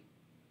vanity.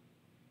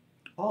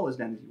 All is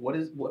vanity. What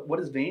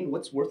is vain?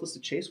 What's worthless to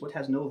chase? What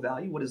has no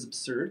value? What is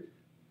absurd?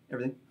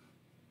 Everything.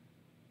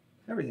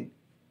 Everything.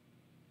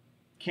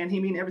 Can he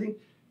mean everything?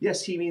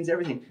 Yes, he means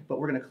everything, but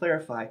we're going to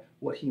clarify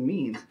what he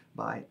means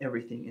by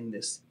everything in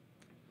this.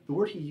 The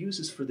word he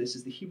uses for this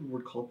is the Hebrew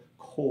word called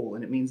kol,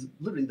 and it means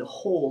literally the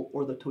whole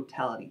or the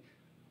totality.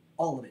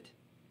 All of it.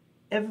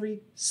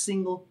 Every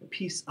single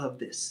piece of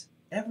this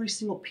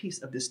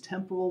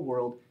temporal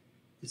world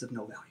is of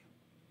no value.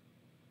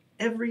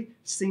 Every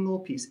single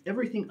piece,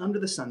 everything under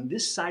the sun,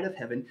 this side of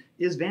heaven,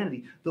 is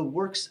vanity. The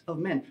works of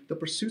men, the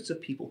pursuits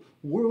of people,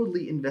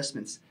 worldly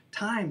investments,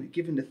 time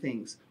given to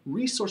things,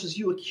 resources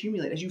you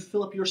accumulate as you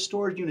fill up your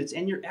storage units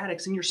and your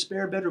attics and your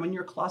spare bedroom and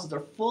your closets are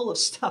full of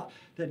stuff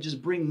that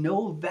just bring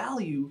no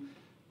value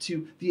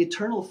to the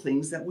eternal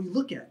things that we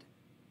look at.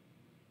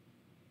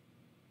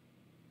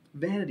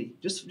 Vanity,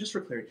 just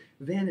for clarity,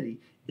 vanity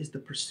is the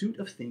pursuit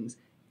of things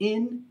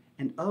in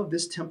and of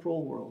this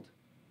temporal world,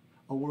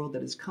 a world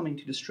that is coming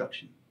to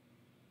destruction.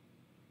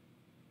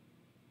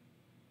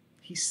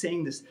 He's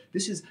saying this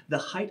is the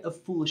height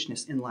of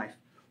foolishness in life,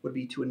 would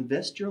be to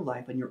invest your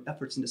life and your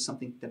efforts into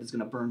something that is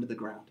going to burn to the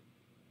ground.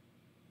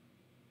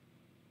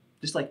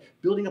 Just like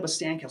building up a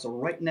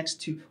sandcastle right next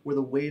to where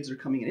the waves are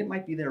coming in. It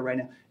might be there right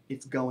now.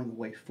 It's going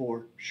away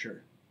for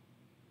sure.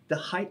 The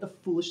height of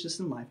foolishness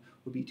in life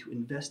would be to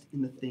invest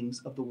in the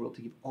things of the world,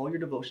 to give all your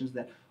devotions to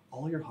that,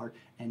 all your heart,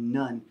 and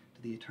none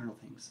to the eternal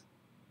things.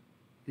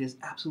 It is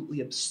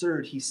absolutely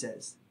absurd, he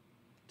says,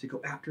 to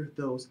go after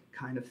those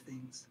kind of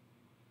things.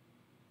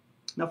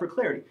 Now for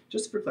clarity,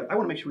 I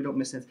want to make sure we don't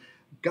miss sense.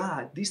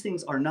 God, these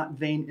things are not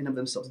vain in of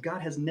themselves.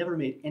 God has never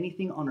made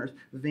anything on earth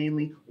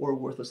vainly or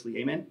worthlessly.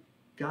 Amen?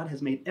 God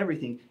has made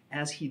everything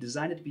as he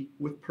designed it to be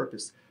with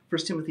purpose.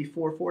 1 Timothy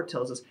 4:4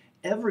 tells us,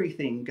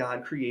 everything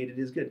God created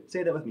is good.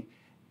 Say that with me.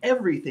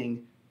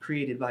 Everything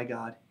created by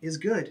God is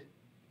good.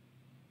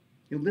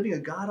 Living a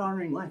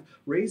God-honoring life,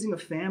 raising a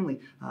family,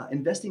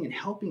 investing in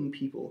helping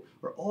people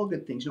are all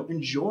good things.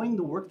 Enjoying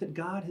the work that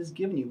God has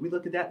given you. We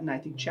look at that in, I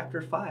think,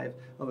 chapter 5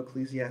 of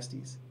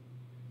Ecclesiastes.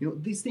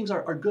 These things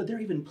are good.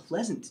 They're even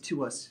pleasant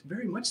to us,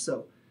 very much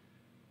so.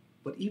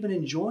 But even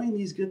enjoying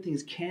these good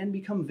things can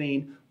become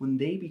vain when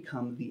they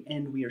become the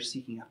end we are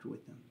seeking after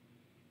with them.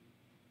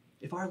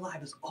 If our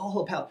life is all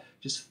about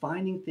just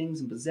finding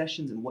things and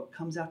possessions and what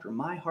comes after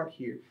my heart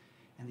here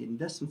and the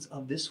investments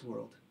of this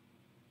world,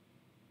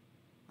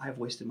 I have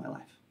wasted my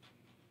life.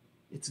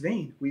 It's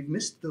vain. We've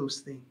missed those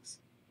things.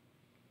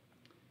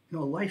 A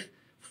life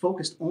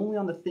focused only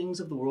on the things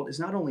of the world is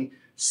not only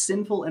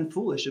sinful and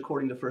foolish,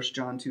 according to 1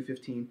 John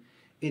 2:15,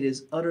 it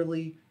is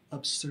utterly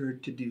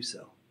absurd to do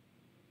so.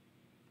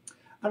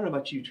 I don't know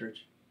about you,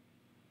 church.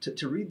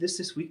 To read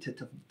this week,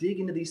 to dig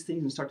into these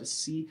things and start to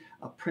see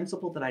a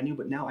principle that I knew,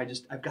 but now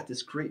I've got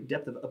this great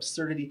depth of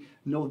absurdity,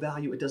 no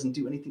value, it doesn't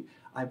do anything.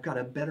 I've got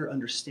a better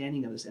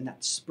understanding of this, and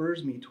that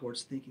spurs me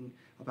towards thinking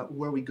about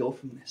where we go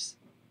from this.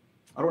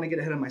 I don't want to get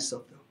ahead of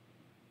myself, though.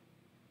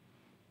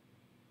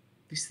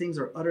 These things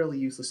are utterly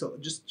useless. So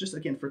just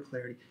again, for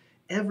clarity,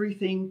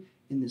 everything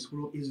in this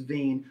world is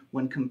vain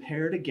when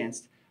compared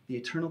against the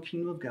eternal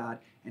kingdom of God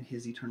and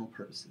his eternal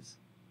purposes.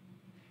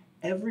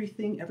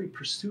 Everything, every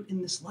pursuit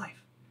in this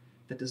life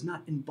that does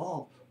not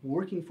involve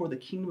working for the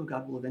kingdom of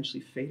God will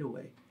eventually fade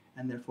away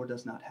and therefore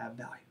does not have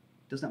value.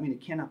 Does not mean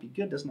it cannot be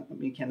good, does not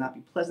mean it cannot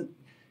be pleasant.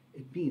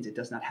 It means it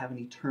does not have an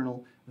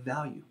eternal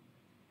value.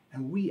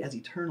 And we as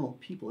eternal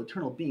people,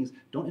 eternal beings,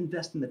 don't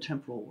invest in the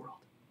temporal world.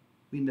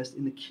 We invest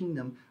in the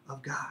kingdom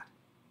of God.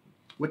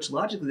 Which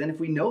logically then, if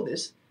we know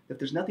this, if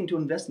there's nothing to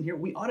invest in here,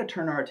 we ought to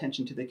turn our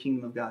attention to the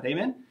kingdom of God.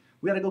 Amen?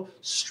 We ought to go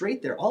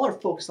straight there. All our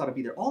focus ought to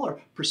be there. All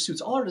our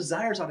pursuits, all our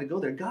desires ought to go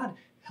there. God,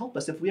 help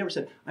us if we ever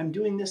said, I'm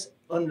doing this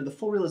under the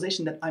full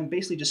realization that I'm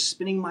basically just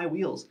spinning my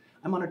wheels.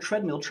 I'm on a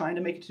treadmill trying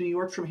to make it to New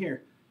York from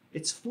here.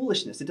 It's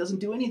foolishness. It doesn't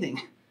do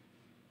anything.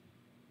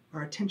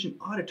 Our attention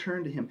ought to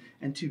turn to him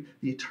and to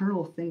the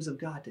eternal things of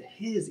God, to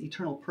his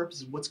eternal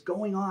purposes, what's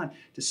going on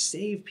to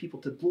save people,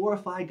 to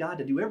glorify God,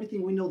 to do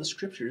everything we know the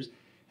scriptures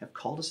have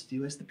called us to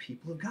do as the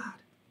people of God.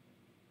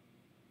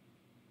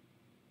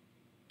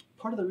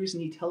 Part of the reason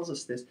he tells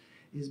us this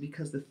is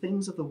because the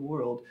things of the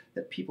world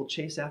that people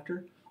chase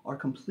after are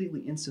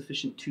completely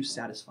insufficient to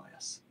satisfy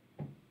us.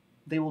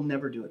 They will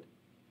never do it.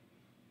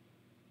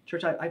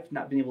 Church, I've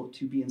not been able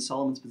to be in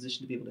Solomon's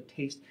position to be able to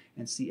taste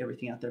and see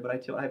everything out there, but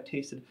I've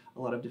tasted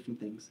a lot of different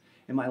things.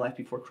 In my life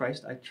before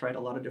Christ, I tried a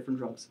lot of different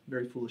drugs,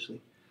 very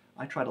foolishly.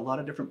 I tried a lot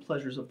of different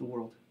pleasures of the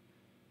world.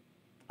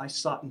 I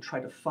sought and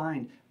tried to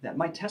find that.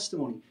 My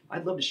testimony,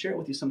 I'd love to share it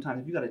with you sometime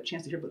if you got a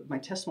chance to hear, but my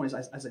testimony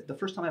is the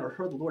first time I ever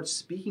heard the Lord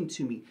speaking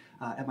to me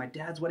at my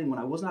dad's wedding when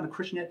I was not a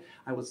Christian yet.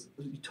 I was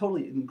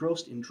totally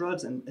engrossed in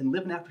drugs and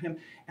living after him,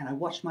 and I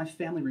watched my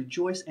family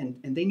rejoice, and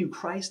they knew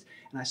Christ,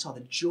 and I saw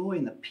the joy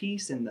and the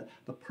peace and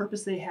the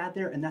purpose they had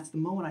there, and that's the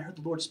moment I heard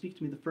the Lord speak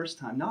to me the first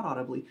time, not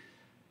audibly.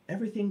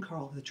 Everything,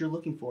 Carl, that you're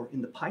looking for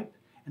in the pipe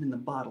and in the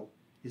bottle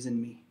is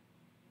in me.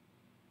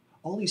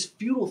 All these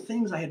futile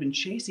things I had been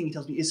chasing, he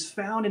tells me, is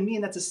found in me,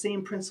 and that's the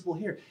same principle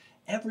here.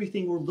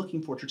 Everything we're looking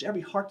for, church,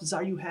 every heart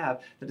desire you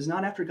have that is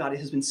not after God, it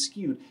has been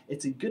skewed.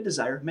 It's a good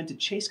desire meant to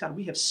chase God.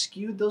 We have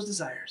skewed those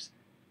desires.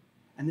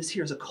 And this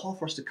here is a call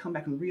for us to come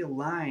back and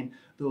realign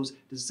those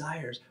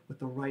desires with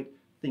the right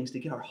things, to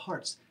get our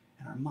hearts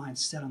and our minds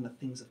set on the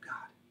things of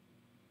God.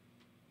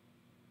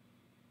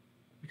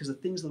 Because the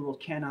things of the world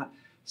cannot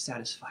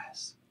satisfy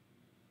us.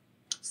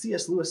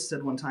 C.S. Lewis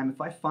said one time, if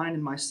I find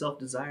in myself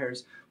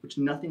desires which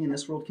nothing in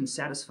this world can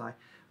satisfy,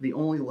 the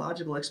only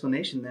logical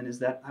explanation then is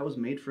that I was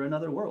made for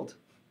another world.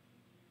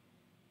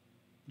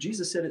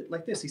 Jesus said it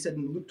like this. He said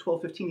in Luke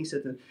 12:15, he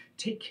said,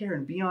 take care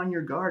and be on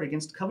your guard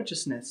against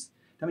covetousness.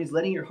 That means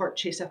letting your heart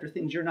chase after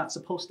things you're not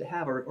supposed to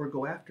have or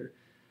go after.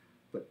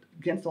 But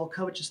against all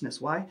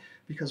covetousness. Why?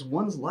 Because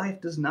one's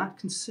life does not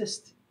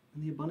consist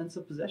in the abundance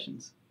of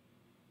possessions.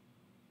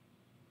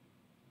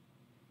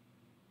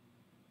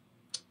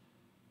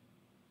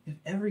 If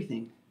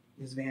everything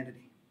is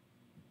vanity,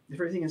 if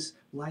everything is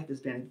life is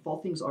vanity, if all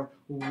things are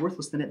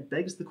worthless, then it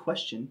begs the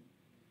question,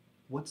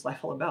 what's life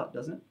all about,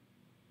 doesn't it?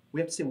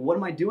 We have to say, what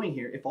am I doing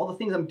here? If all the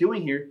things I'm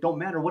doing here don't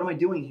matter, what am I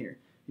doing here?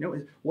 You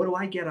know, what do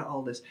I get out of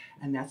all this?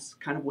 And that's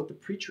kind of what the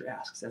preacher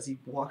asks as he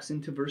walks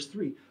into verse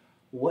 3.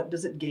 What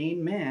does it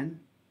gain man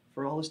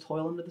for all his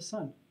toil under the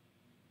sun?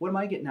 What am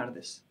I getting out of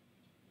this?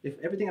 If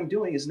everything I'm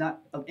doing is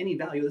not of any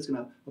value, that's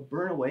going to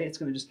burn away, it's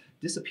going to just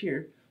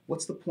disappear,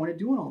 what's the point of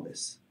doing all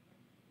this?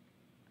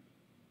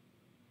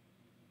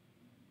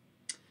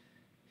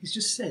 He's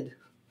just said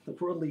the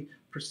worldly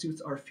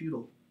pursuits are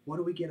futile. What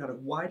do we get out of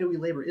it? Why do we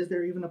labor? Is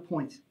there even a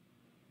point?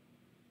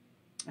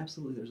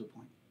 Absolutely there's a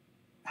point.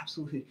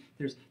 Absolutely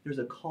there's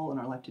a call in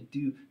our life to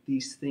do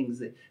these things.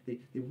 They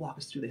walk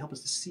us through. They help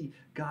us to see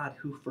God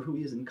for who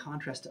he is in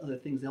contrast to other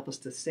things. They help us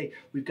to say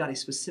we've got a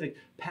specific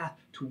path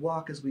to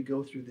walk as we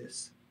go through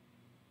this.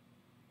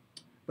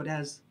 But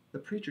as the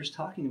preacher's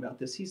talking about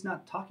this, he's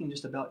not talking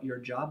just about your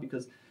job,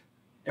 because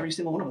every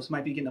single one of us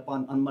might be getting up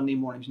on Monday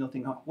mornings,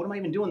 thinking, oh, what am I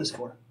even doing this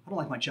for? I don't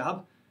like my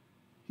job.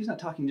 He's not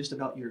talking just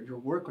about your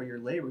work or your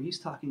labor. He's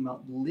talking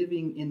about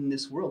living in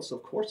this world. So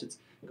of course it's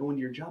going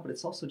to your job, but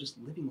it's also just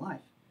living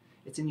life.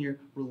 It's in your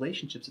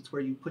relationships. It's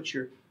where you put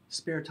your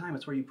spare time.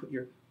 It's where you put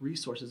your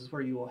resources. It's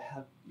where you will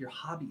have your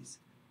hobbies.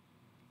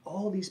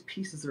 All these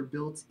pieces are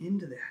built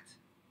into that.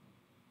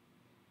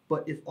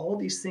 But if all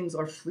these things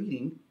are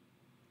fleeting,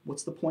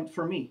 what's the point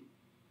for me?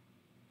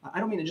 I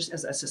don't mean it just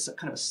as a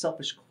kind of a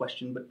selfish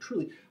question, but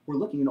truly we're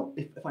looking,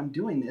 if I'm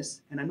doing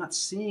this and I'm not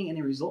seeing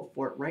any result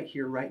for it right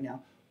here, right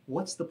now,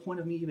 what's the point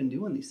of me even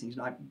doing these things?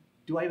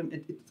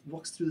 It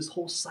walks through this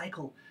whole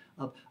cycle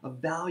of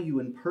value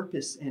and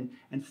purpose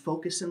and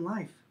focus in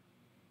life.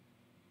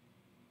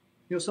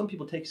 Some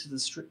people take it to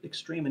the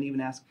extreme and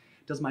even ask,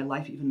 does my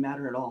life even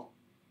matter at all?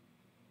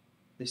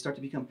 They start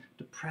to become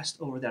depressed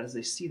over that as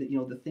they see that,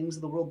 the things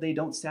of the world, they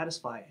don't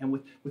satisfy. And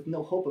with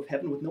no hope of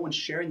heaven, with no one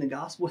sharing the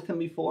gospel with them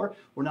before,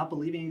 or not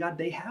believing in God,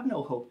 they have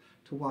no hope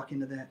to walk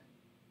into that.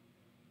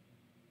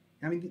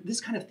 I mean,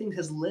 this kind of thing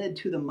has led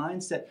to the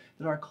mindset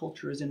that our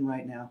culture is in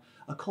right now.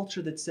 A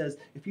culture that says,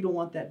 if you don't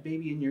want that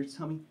baby in your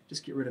tummy,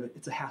 just get rid of it.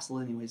 It's a hassle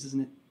anyways,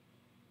 isn't it?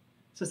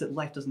 It says that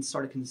life doesn't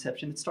start at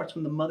conception. It starts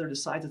when the mother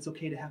decides it's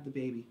okay to have the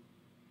baby.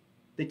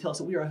 They tell us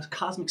that we are a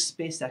cosmic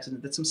space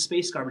accident, that some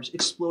space garbage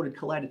exploded,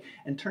 collided,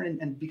 and turned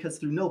in, and because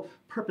through no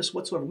purpose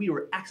whatsoever, we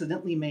were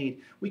accidentally made.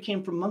 We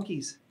came from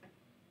monkeys.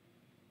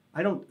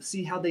 I don't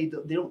see how they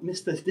don't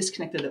miss the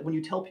disconnect that when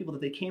you tell people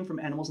that they came from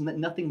animals and that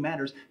nothing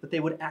matters, that they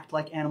would act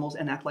like animals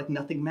and act like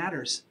nothing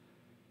matters.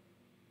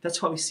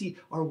 That's why we see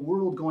our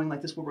world going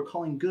like this, where we're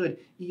calling good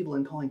evil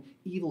and calling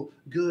evil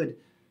good.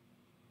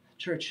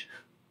 Church,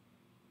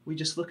 we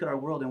just look at our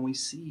world and we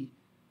see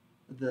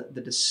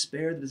the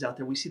despair that is out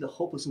there. We see the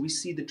hopeless, and we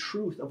see the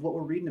truth of what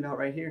we're reading about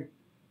right here.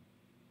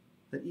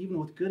 That even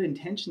with good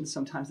intentions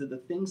sometimes, that the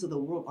things of the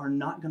world are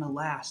not going to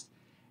last.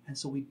 And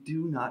so we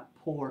do not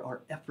pour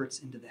our efforts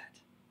into that.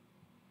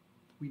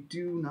 We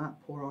do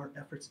not pour our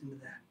efforts into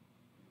that.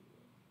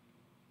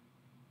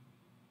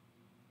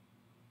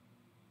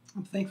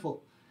 I'm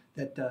thankful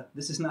that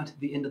this is not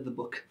the end of the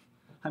book.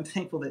 I'm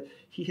thankful that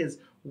he has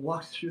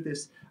walked through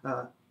this,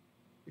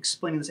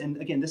 explaining this. And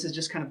again, this is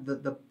just kind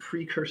of the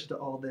precursor to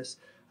all this.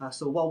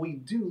 So while we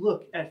do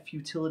look at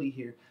futility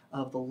here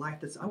of the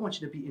life I want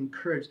you to be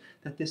encouraged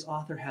that this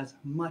author has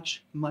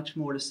much, much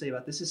more to say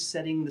about. This is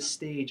setting the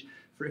stage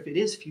for, if it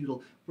is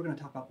futile, we're going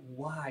to talk about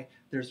why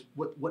there's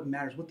what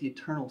matters, what the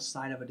eternal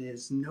side of it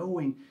is,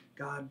 knowing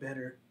God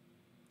better.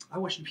 I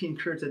want you to be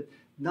encouraged that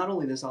not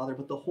only this author,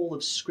 but the whole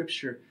of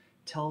Scripture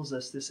tells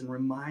us this and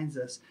reminds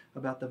us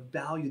about the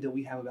value that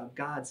we have, about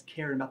God's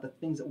care, and about the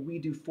things that we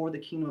do for the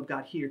kingdom of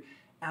God here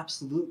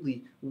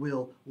absolutely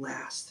will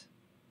last.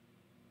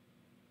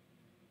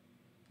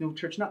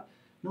 Church, not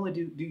only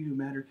do you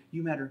matter,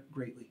 you matter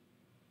greatly.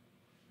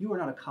 You are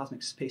not a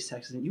cosmic space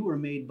accident. You were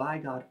made by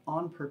God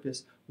on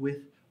purpose with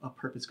a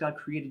purpose. God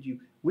created you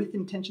with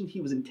intention.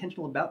 He was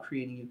intentional about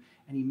creating you,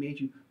 and he made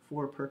you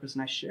for a purpose.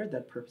 And I shared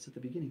that purpose at the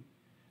beginning.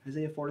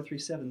 Isaiah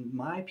 43:7,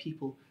 my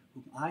people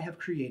whom I have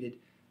created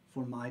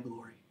for my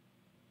glory.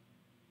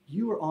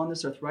 You are on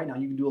this earth right now.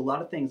 You can do a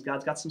lot of things.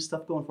 God's got some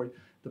stuff going for you.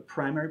 The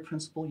primary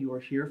principle you are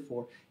here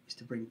for is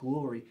to bring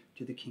glory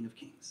to the King of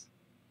Kings.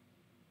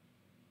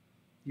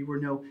 You were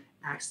no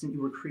accident.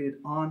 You were created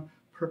on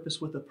purpose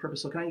with a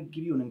purpose. So can I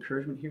give you an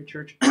encouragement here,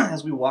 church,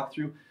 as we walk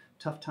through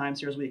tough times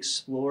here, as we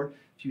explore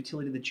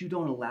futility, that you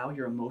don't allow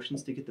your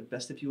emotions to get the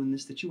best of you in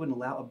this, that you wouldn't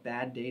allow a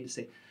bad day to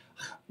say,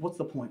 what's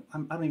the point? I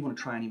don't even want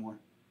to try anymore.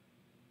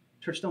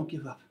 Church, don't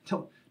give up.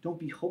 Don't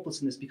be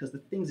hopeless in this, because the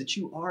things that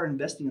you are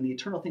investing in, the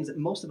eternal things that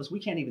most of us, we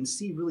can't even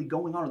see really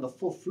going on, or the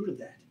full fruit of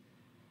that.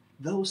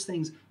 Those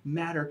things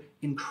matter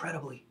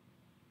incredibly.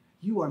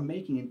 You are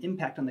making an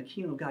impact on the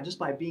kingdom of God just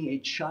by being a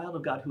child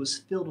of God who is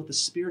filled with the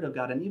Spirit of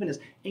God. And even as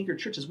Anchor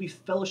Church, as we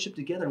fellowship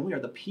together and we are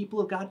the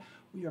people of God,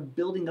 we are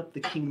building up the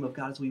kingdom of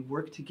God as we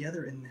work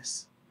together in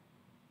this.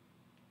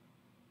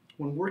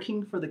 When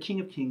working for the King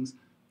of Kings,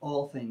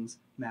 all things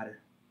matter.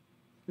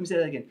 Let me say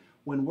that again.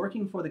 When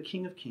working for the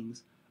King of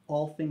Kings,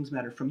 all things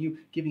matter. From you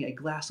giving a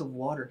glass of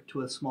water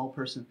to a small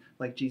person,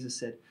 like Jesus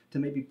said, to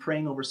maybe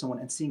praying over someone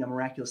and seeing a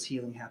miraculous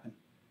healing happen.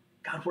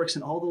 God works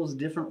in all those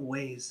different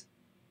ways.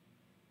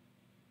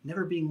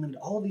 Never being limited.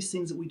 All these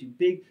things that we do,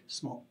 big,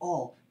 small,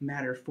 all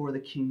matter for the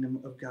kingdom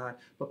of God.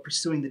 But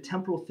pursuing the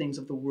temporal things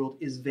of the world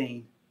is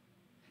vain.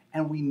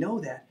 And we know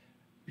that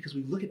because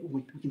we look at,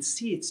 we can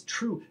see its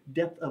true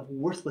depth of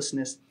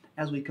worthlessness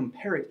as we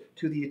compare it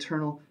to the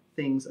eternal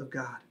things of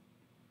God.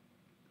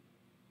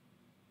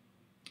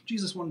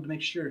 Jesus wanted to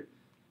make sure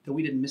that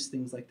we didn't miss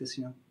things like this,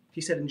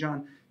 He said in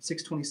John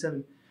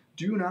 6:27,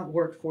 do not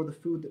work for the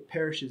food that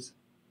perishes,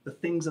 the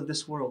things of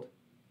this world,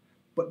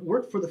 but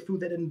work for the food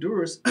that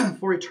endures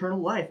for eternal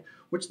life,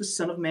 which the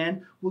Son of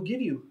Man will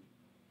give you.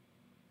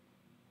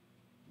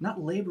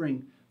 Not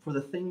laboring for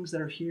the things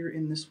that are here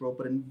in this world,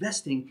 but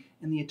investing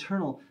in the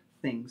eternal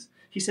things.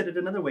 He said it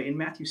another way in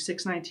Matthew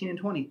 6:19 and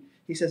 20.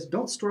 He says,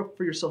 don't store up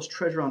for yourselves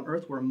treasure on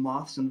earth where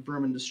moths and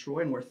vermin destroy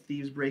and where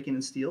thieves break in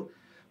and steal,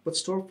 but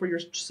store up for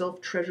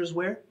yourself treasures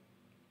where?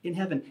 In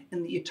heaven,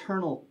 in the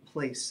eternal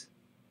place,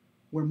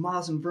 where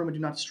moths and vermin do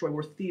not destroy,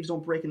 where thieves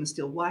don't break in and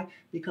steal. Why?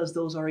 Because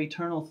those are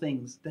eternal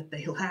things, that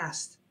they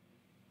last.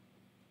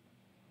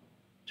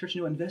 Church,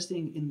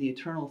 investing in the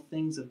eternal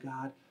things of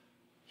God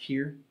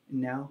here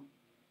and now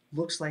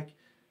looks like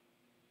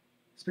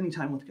spending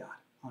time with God,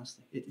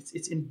 honestly.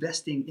 It's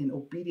investing in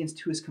obedience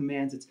to His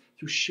commands. It's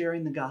through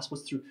sharing the gospel.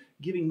 It's through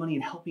giving money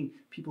and helping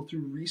people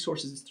through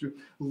resources. It's through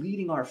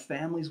leading our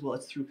families well.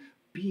 It's through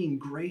being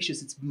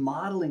gracious. It's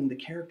modeling the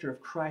character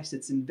of Christ.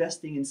 It's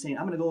investing in saying,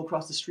 I'm going to go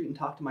across the street and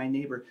talk to my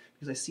neighbor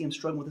because I see him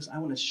struggling with this. I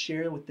want to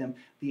share with them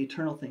the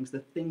eternal things, the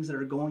things that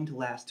are going to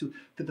last. To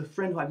the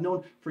friend who I've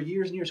known for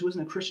years and years who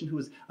isn't a Christian, who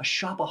is a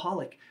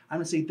shopaholic, I'm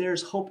going to say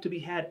there's hope to be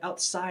had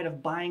outside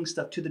of buying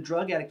stuff. To the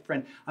drug addict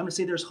friend, I'm going to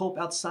say there's hope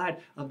outside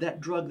of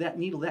that drug, that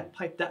needle, that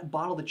pipe, that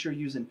bottle that you're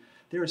using.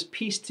 There is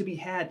peace to be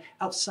had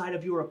outside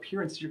of your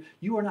appearance.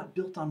 You are not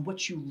built on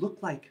what you look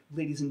like,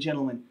 ladies and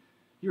gentlemen.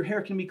 Your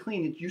hair can be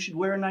clean. You should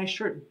wear a nice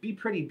shirt. Be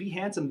pretty. Be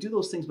handsome. Do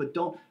those things, but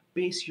don't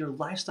base your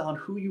lifestyle on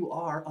who you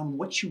are on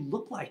what you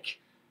look like.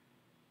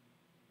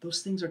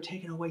 Those things are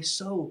taken away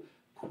so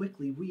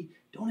quickly. We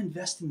don't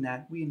invest in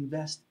that. We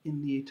invest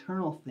in the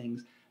eternal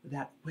things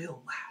that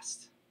will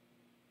last.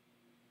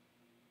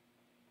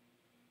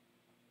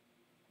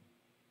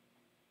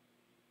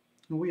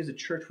 And we as a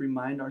church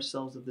remind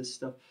ourselves of this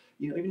stuff,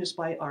 even just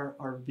by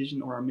our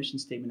vision or our mission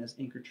statement as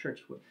Anchor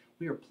Church.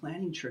 We are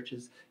planning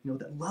churches,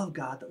 that love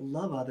God, that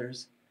love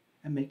others,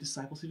 and make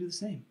disciples who do the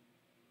same.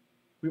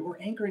 We're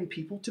anchoring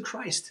people to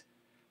Christ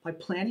by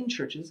planning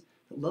churches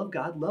that love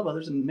God, love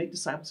others, and make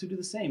disciples who do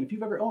the same. If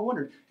you've ever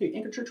wondered, hey,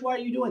 Anchor Church, why are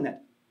you doing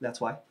that?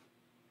 That's why.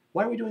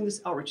 Why are we doing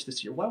this outreach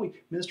this year? Why are we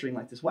ministering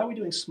like this? Why are we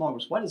doing small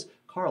groups? Why does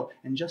Carl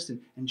and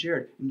Justin and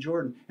Jared and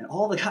Jordan and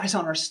all the guys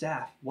on our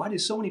staff, why do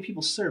so many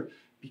people serve?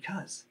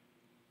 Because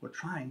we're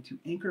trying to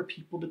anchor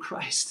people to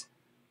Christ.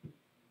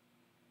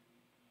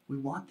 We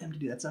want them to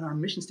do that. That's on our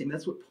mission statement.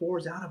 That's what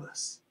pours out of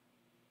us.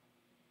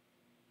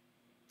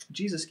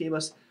 Jesus gave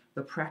us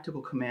the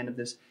practical command of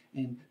this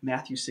in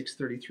Matthew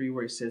 6:33,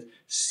 where He says,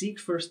 seek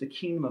first the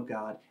kingdom of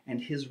God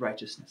and His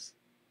righteousness.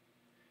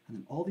 And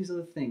then all these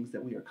other things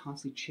that we are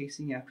constantly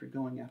chasing after,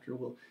 going after,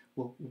 will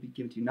be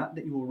given to you. Not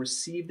that you will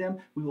receive them.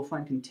 We will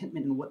find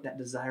contentment in what that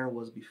desire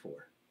was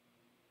before.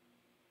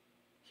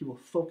 He will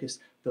focus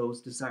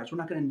those desires. We're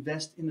not going to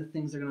invest in the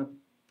things that are going to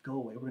go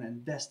away. We're going to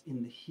invest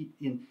in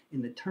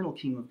the eternal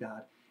kingdom of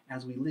God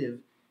as we live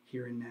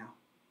here and now.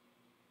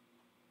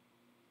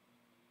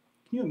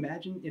 Can you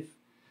imagine if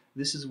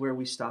this is where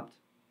we stopped?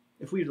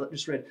 If we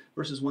just read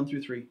verses 1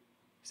 through 3. He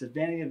said,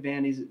 vanity of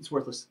vanities, it's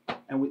worthless.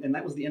 And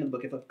that was the end of the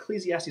book. If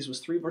Ecclesiastes was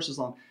 3 verses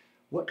long,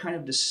 what kind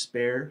of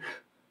despair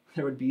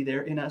there would be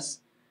there in us?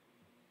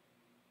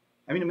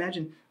 I mean,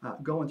 imagine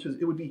going through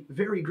this. It would be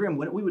very grim.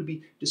 We would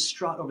be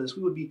distraught over this.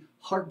 We would be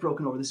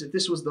heartbroken over this. If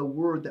this was the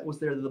word that was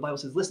there that the Bible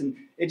says, listen,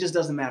 it just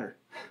doesn't matter.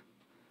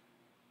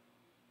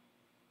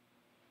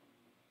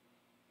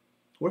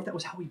 What if that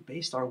was how we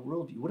based our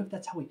worldview? What if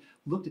that's how we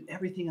looked at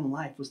everything in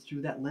life, was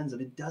through that lens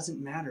of it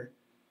doesn't matter?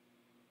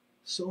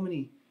 So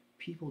many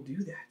people do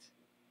that.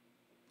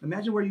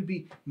 Imagine where you'd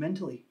be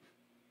mentally,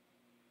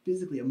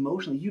 physically,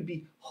 emotionally. You'd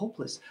be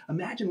hopeless.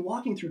 Imagine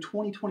walking through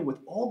 2020 with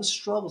all the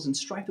struggles and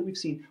strife that we've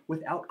seen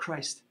without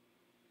Christ.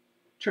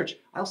 Church,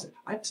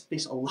 I've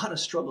faced a lot of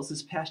struggles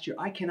this past year.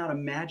 I cannot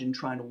imagine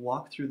trying to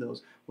walk through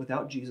those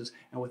without Jesus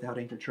and without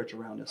Anchor Church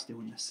around us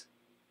doing this.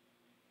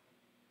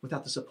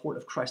 Without the support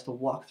of Christ to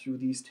walk through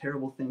these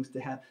terrible things,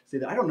 to say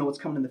that I don't know what's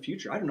coming in the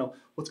future. I don't know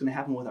what's going to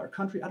happen with our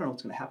country. I don't know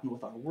what's going to happen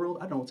with our world. I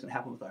don't know what's going to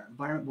happen with our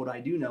environment. What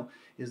I do know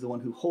is the one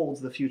who holds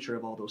the future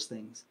of all those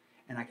things,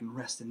 and I can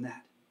rest in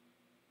that.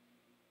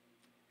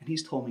 And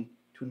he's told me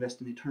to invest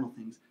in eternal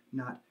things,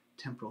 not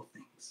temporal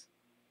things.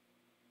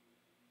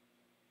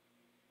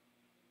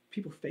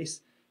 People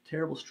face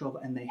terrible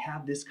struggle, and they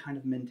have this kind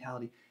of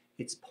mentality.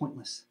 It's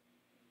pointless.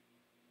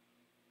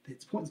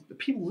 It's pointless.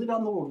 People live out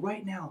in the world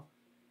right now.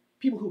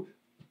 People who,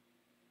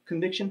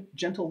 conviction,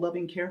 gentle,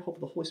 loving care, hope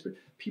of the Holy Spirit,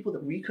 people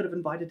that we could have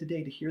invited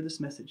today to hear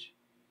this message.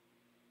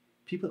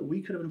 People that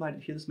we could have invited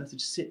to hear this message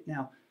sit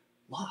now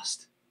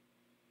lost.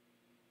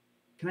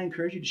 Can I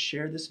encourage you to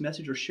share this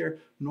message, or share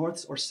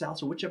North's or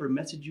South's or whichever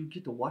message you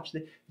get to watch,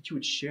 that you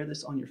would share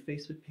this on your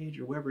Facebook page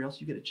or wherever else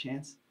you get a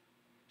chance?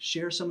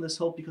 Share some of this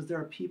hope, because there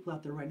are people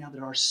out there right now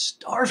that are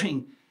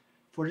starving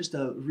for just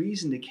a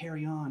reason to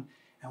carry on.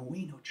 And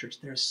we know,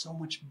 church, there are so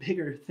much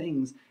bigger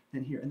things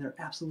than here. And there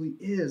absolutely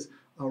is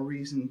a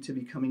reason to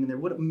be coming in there.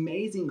 What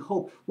amazing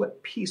hope,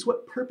 what peace,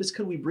 what purpose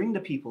could we bring to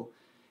people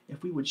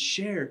if we would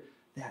share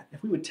that?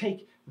 If we would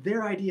take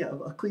their idea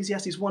of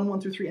Ecclesiastes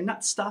 1:1-3 and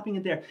not stopping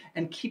it there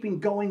and keeping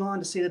going on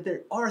to say that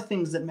there are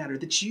things that matter,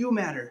 that you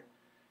matter.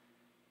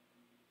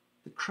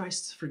 That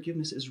Christ's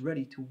forgiveness is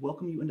ready to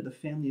welcome you into the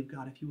family of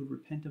God if you would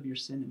repent of your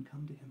sin and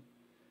come to him.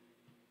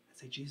 And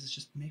say, Jesus,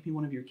 just make me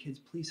one of your kids.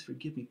 Please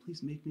forgive me.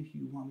 Please make me who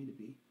you want me to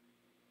be.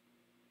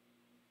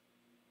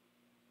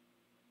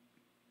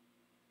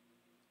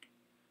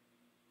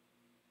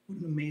 What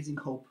an amazing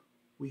hope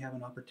we have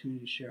an opportunity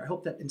to share. I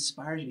hope that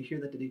inspires you to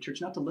hear that today,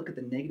 church, not to look at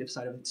the negative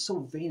side of it. It's so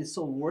vain, it's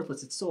so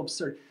worthless, it's so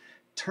absurd.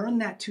 Turn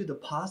that to the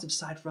positive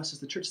side for us as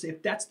the church. Say,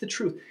 if that's the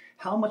truth,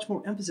 how much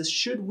more emphasis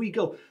should we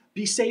go?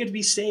 Be saved,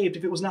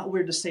 if it was not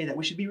weird to say that.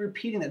 We should be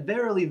repeating that.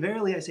 Verily,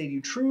 verily, I say to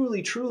you,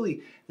 truly,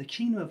 truly, the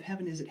kingdom of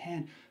heaven is at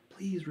hand.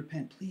 Please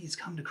repent. Please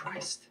come to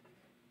Christ.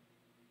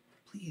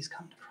 Please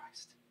come to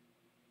Christ.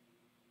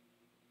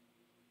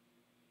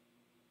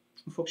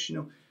 Well, folks,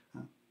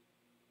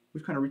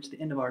 we've kind of reached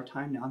the end of our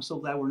time now. I'm so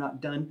glad we're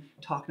not done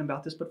talking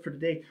about this, but for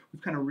today,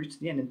 we've kind of reached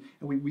the end,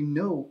 and we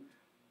know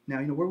now,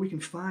 where we can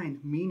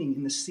find meaning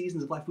in the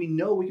seasons of life. We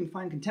know we can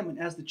find contentment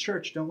as the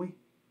church, don't we?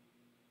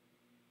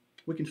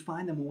 We can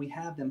find them when we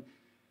have them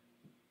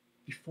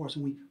before us,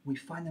 when we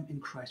find them in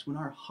Christ, when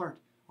our heart,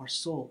 our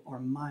soul, our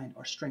mind,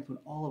 our strength, when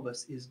all of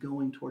us is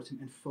going towards him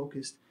and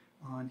focused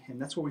on him.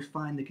 That's where we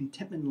find the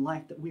contentment in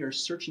life that we are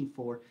searching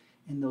for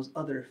in those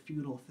other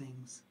futile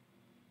things.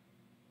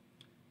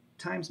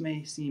 Times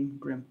may seem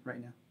grim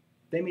right now.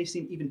 They may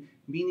seem even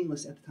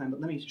meaningless at the time, but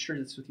let me share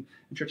this with you.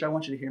 And church, I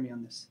want you to hear me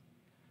on this.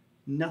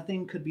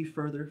 Nothing could be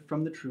further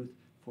from the truth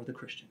for the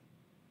Christian.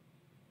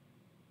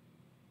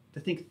 To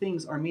think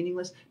things are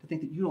meaningless, to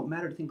think that you don't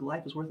matter, to think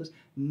life is worthless,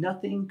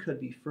 nothing could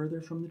be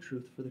further from the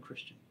truth for the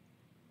Christian.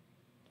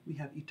 We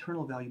have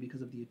eternal value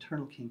because of the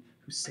eternal King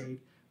who saved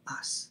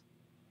us.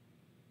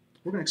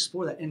 We're going to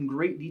explore that in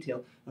great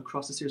detail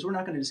across the series. We're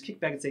not going to just kick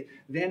back and say,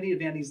 vanity of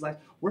vanity's life.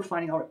 We're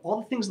finding out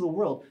all the things of the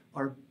world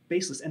are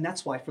baseless. And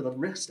that's why for the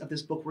rest of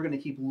this book, we're going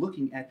to keep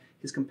looking at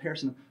his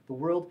comparison of the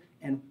world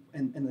and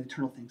the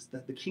eternal things,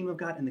 the kingdom of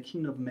God and the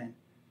kingdom of men.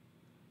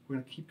 We're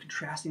going to keep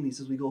contrasting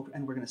these as we go,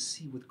 and we're going to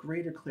see with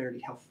greater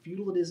clarity how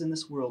futile it is in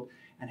this world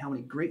and how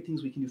many great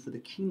things we can do for the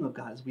kingdom of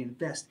God as we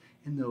invest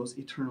in those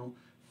eternal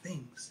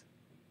things.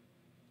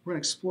 We're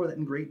going to explore that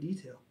in great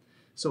detail.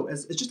 So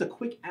as just a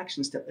quick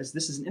action step, as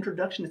this is an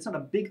introduction, it's not a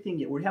big thing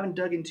yet. We haven't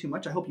dug in too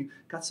much. I hope you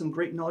got some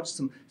great knowledge,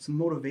 some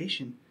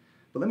motivation.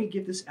 But let me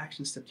give this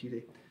action step to you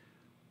today.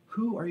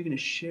 Who are you going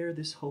to share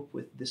this hope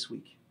with this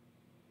week?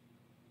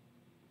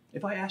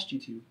 If I asked you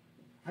to,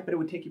 I bet it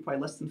would take you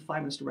probably less than 5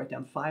 minutes to write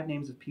down 5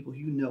 names of people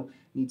you know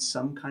need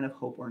some kind of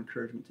hope or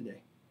encouragement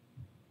today.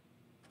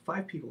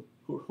 5 people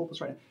who are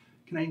hopeless right now.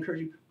 Can I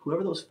encourage you,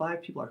 whoever those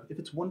 5 people are, if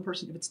it's 1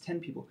 person, if it's 10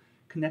 people,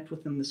 connect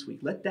with them this week.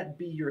 Let that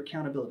be your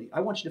accountability.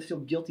 I want you to feel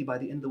guilty by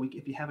the end of the week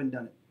if you haven't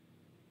done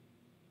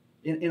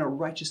it. In a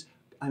righteous,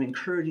 I'm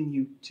encouraging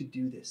you to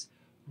do this.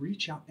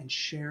 Reach out and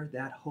share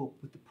that hope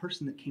with the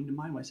person that came to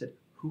mind when I said,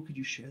 who could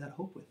you share that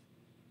hope with?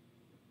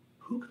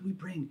 Who could we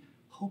bring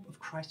hope of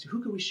Christ to?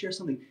 Who could we share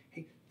something?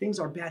 Hey, things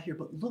are bad here,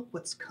 but look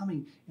what's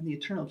coming in the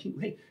eternal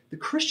kingdom. Hey, the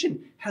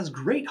Christian has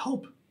great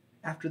hope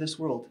after this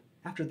world,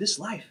 after this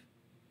life.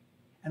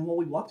 And while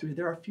we walk through here,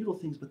 there are futile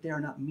things, but they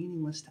are not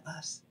meaningless to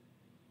us.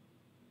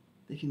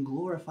 They can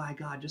glorify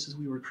God just as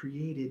we were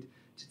created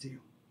to do.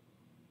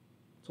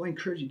 So I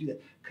encourage you to do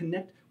that.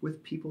 Connect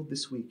with people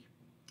this week,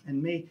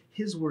 and may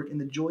his work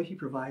and the joy he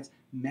provides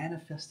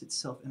manifest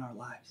itself in our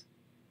lives.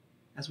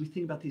 As we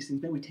think about these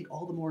things, may we take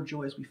all the more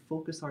joy as we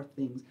focus our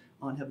things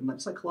on heaven.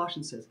 Just like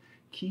Colossians says,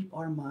 keep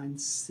our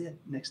minds set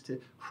next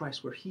to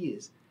Christ where he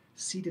is,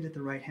 seated at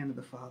the right hand of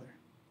the Father.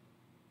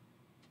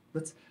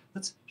 Let's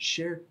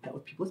share that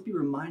with people. Let's be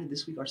reminded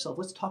this week ourselves.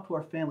 Let's talk to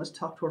our family. Let's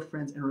talk to our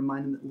friends and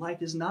remind them that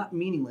life is not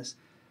meaningless.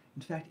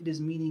 In fact, it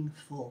is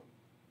meaningful.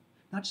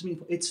 Not just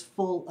meaningful, it's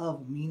full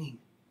of meaning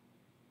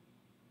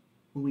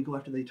when we go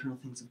after the eternal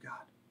things of God.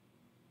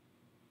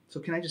 So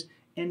can I just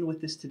end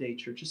with this today,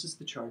 church? This is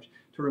the charge,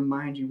 to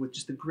remind you with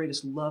just the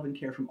greatest love and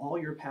care from all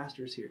your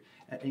pastors here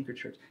at Anchor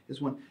Church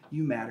is one,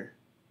 you matter.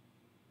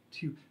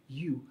 Two,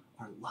 you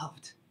are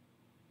loved.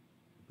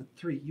 But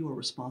three, you are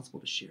responsible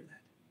to share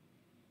that.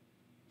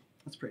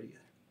 Let's pray together.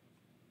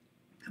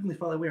 Heavenly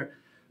Father, we are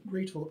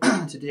grateful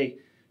today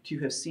to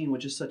have seen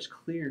with just such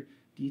clear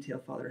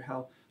detail, Father,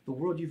 how the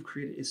world you've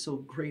created is so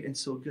great and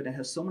so good and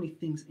has so many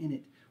things in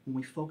it when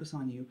we focus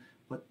on you,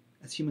 but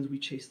as humans we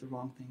chase the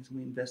wrong things and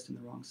we invest in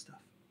the wrong stuff.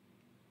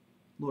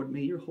 Lord,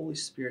 may your Holy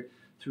Spirit,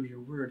 through your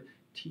word,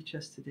 teach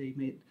us today,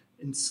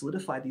 and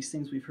solidify these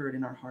things we've heard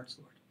in our hearts,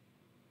 Lord.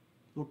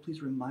 Lord,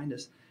 please remind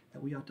us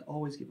that we ought to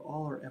always give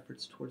all our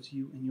efforts towards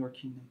you and your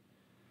kingdom.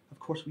 Of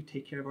course, we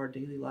take care of our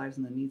daily lives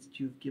and the needs that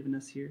you've given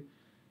us here,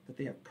 that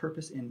they have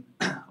purpose in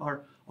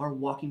our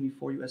walking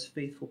before you as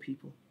faithful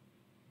people.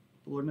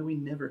 But Lord, may we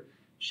never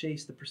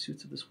chase the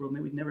pursuits of this world. May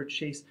we never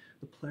chase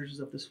the pleasures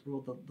of this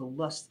world, the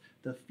lust,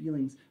 the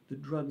feelings, the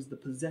drugs, the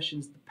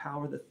possessions, the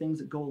power, the things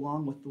that go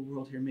along with the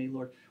world here. May,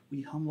 Lord,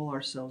 we humble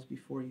ourselves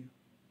before you.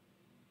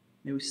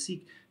 May we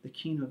seek the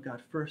kingdom of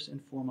God first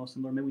and foremost.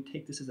 And Lord, may we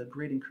take this as a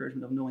great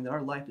encouragement of knowing that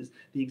our life is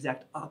the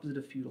exact opposite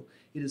of futile.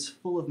 It is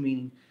full of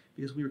meaning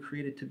because we were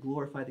created to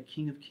glorify the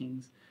King of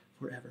Kings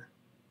forever.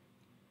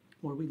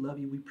 Lord, we love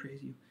you, we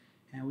praise you,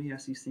 and we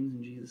ask these things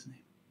in Jesus'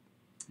 name.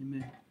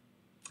 Amen.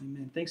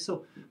 Amen. Thanks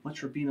so much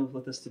for being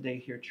with us today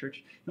here at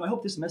church. I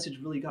hope this message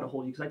really got a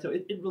hold of you, because I tell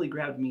you, it really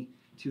grabbed me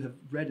to have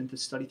read and to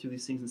study through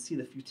these things and see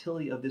the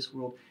futility of this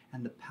world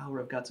and the power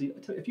of God. So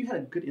if you had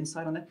a good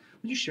insight on that,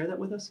 would you share that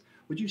with us?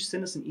 Would you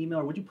send us an email,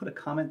 or would you put a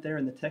comment there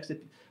in the text,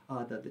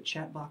 the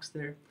chat box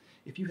there?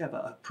 If you have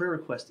a prayer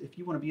request, if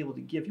you want to be able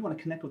to give, if you want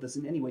to connect with us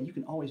in any way, you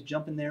can always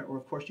jump in there, or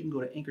of course you can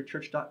go to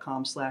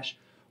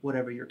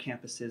anchorchurch.com/whatever your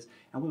campus is,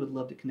 and we would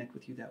love to connect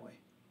with you that way.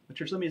 But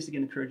church, let me just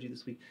again encourage you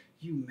this week.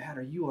 You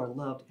matter, you are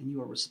loved, and you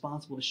are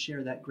responsible to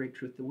share that great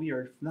truth, that we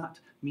are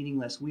not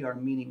meaningless, we are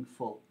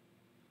meaningful.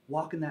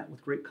 Walk in that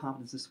with great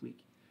confidence this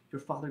week.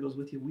 Your Father goes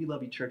with you. We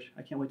love you, church.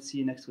 I can't wait to see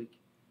you next week.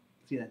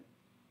 See you then.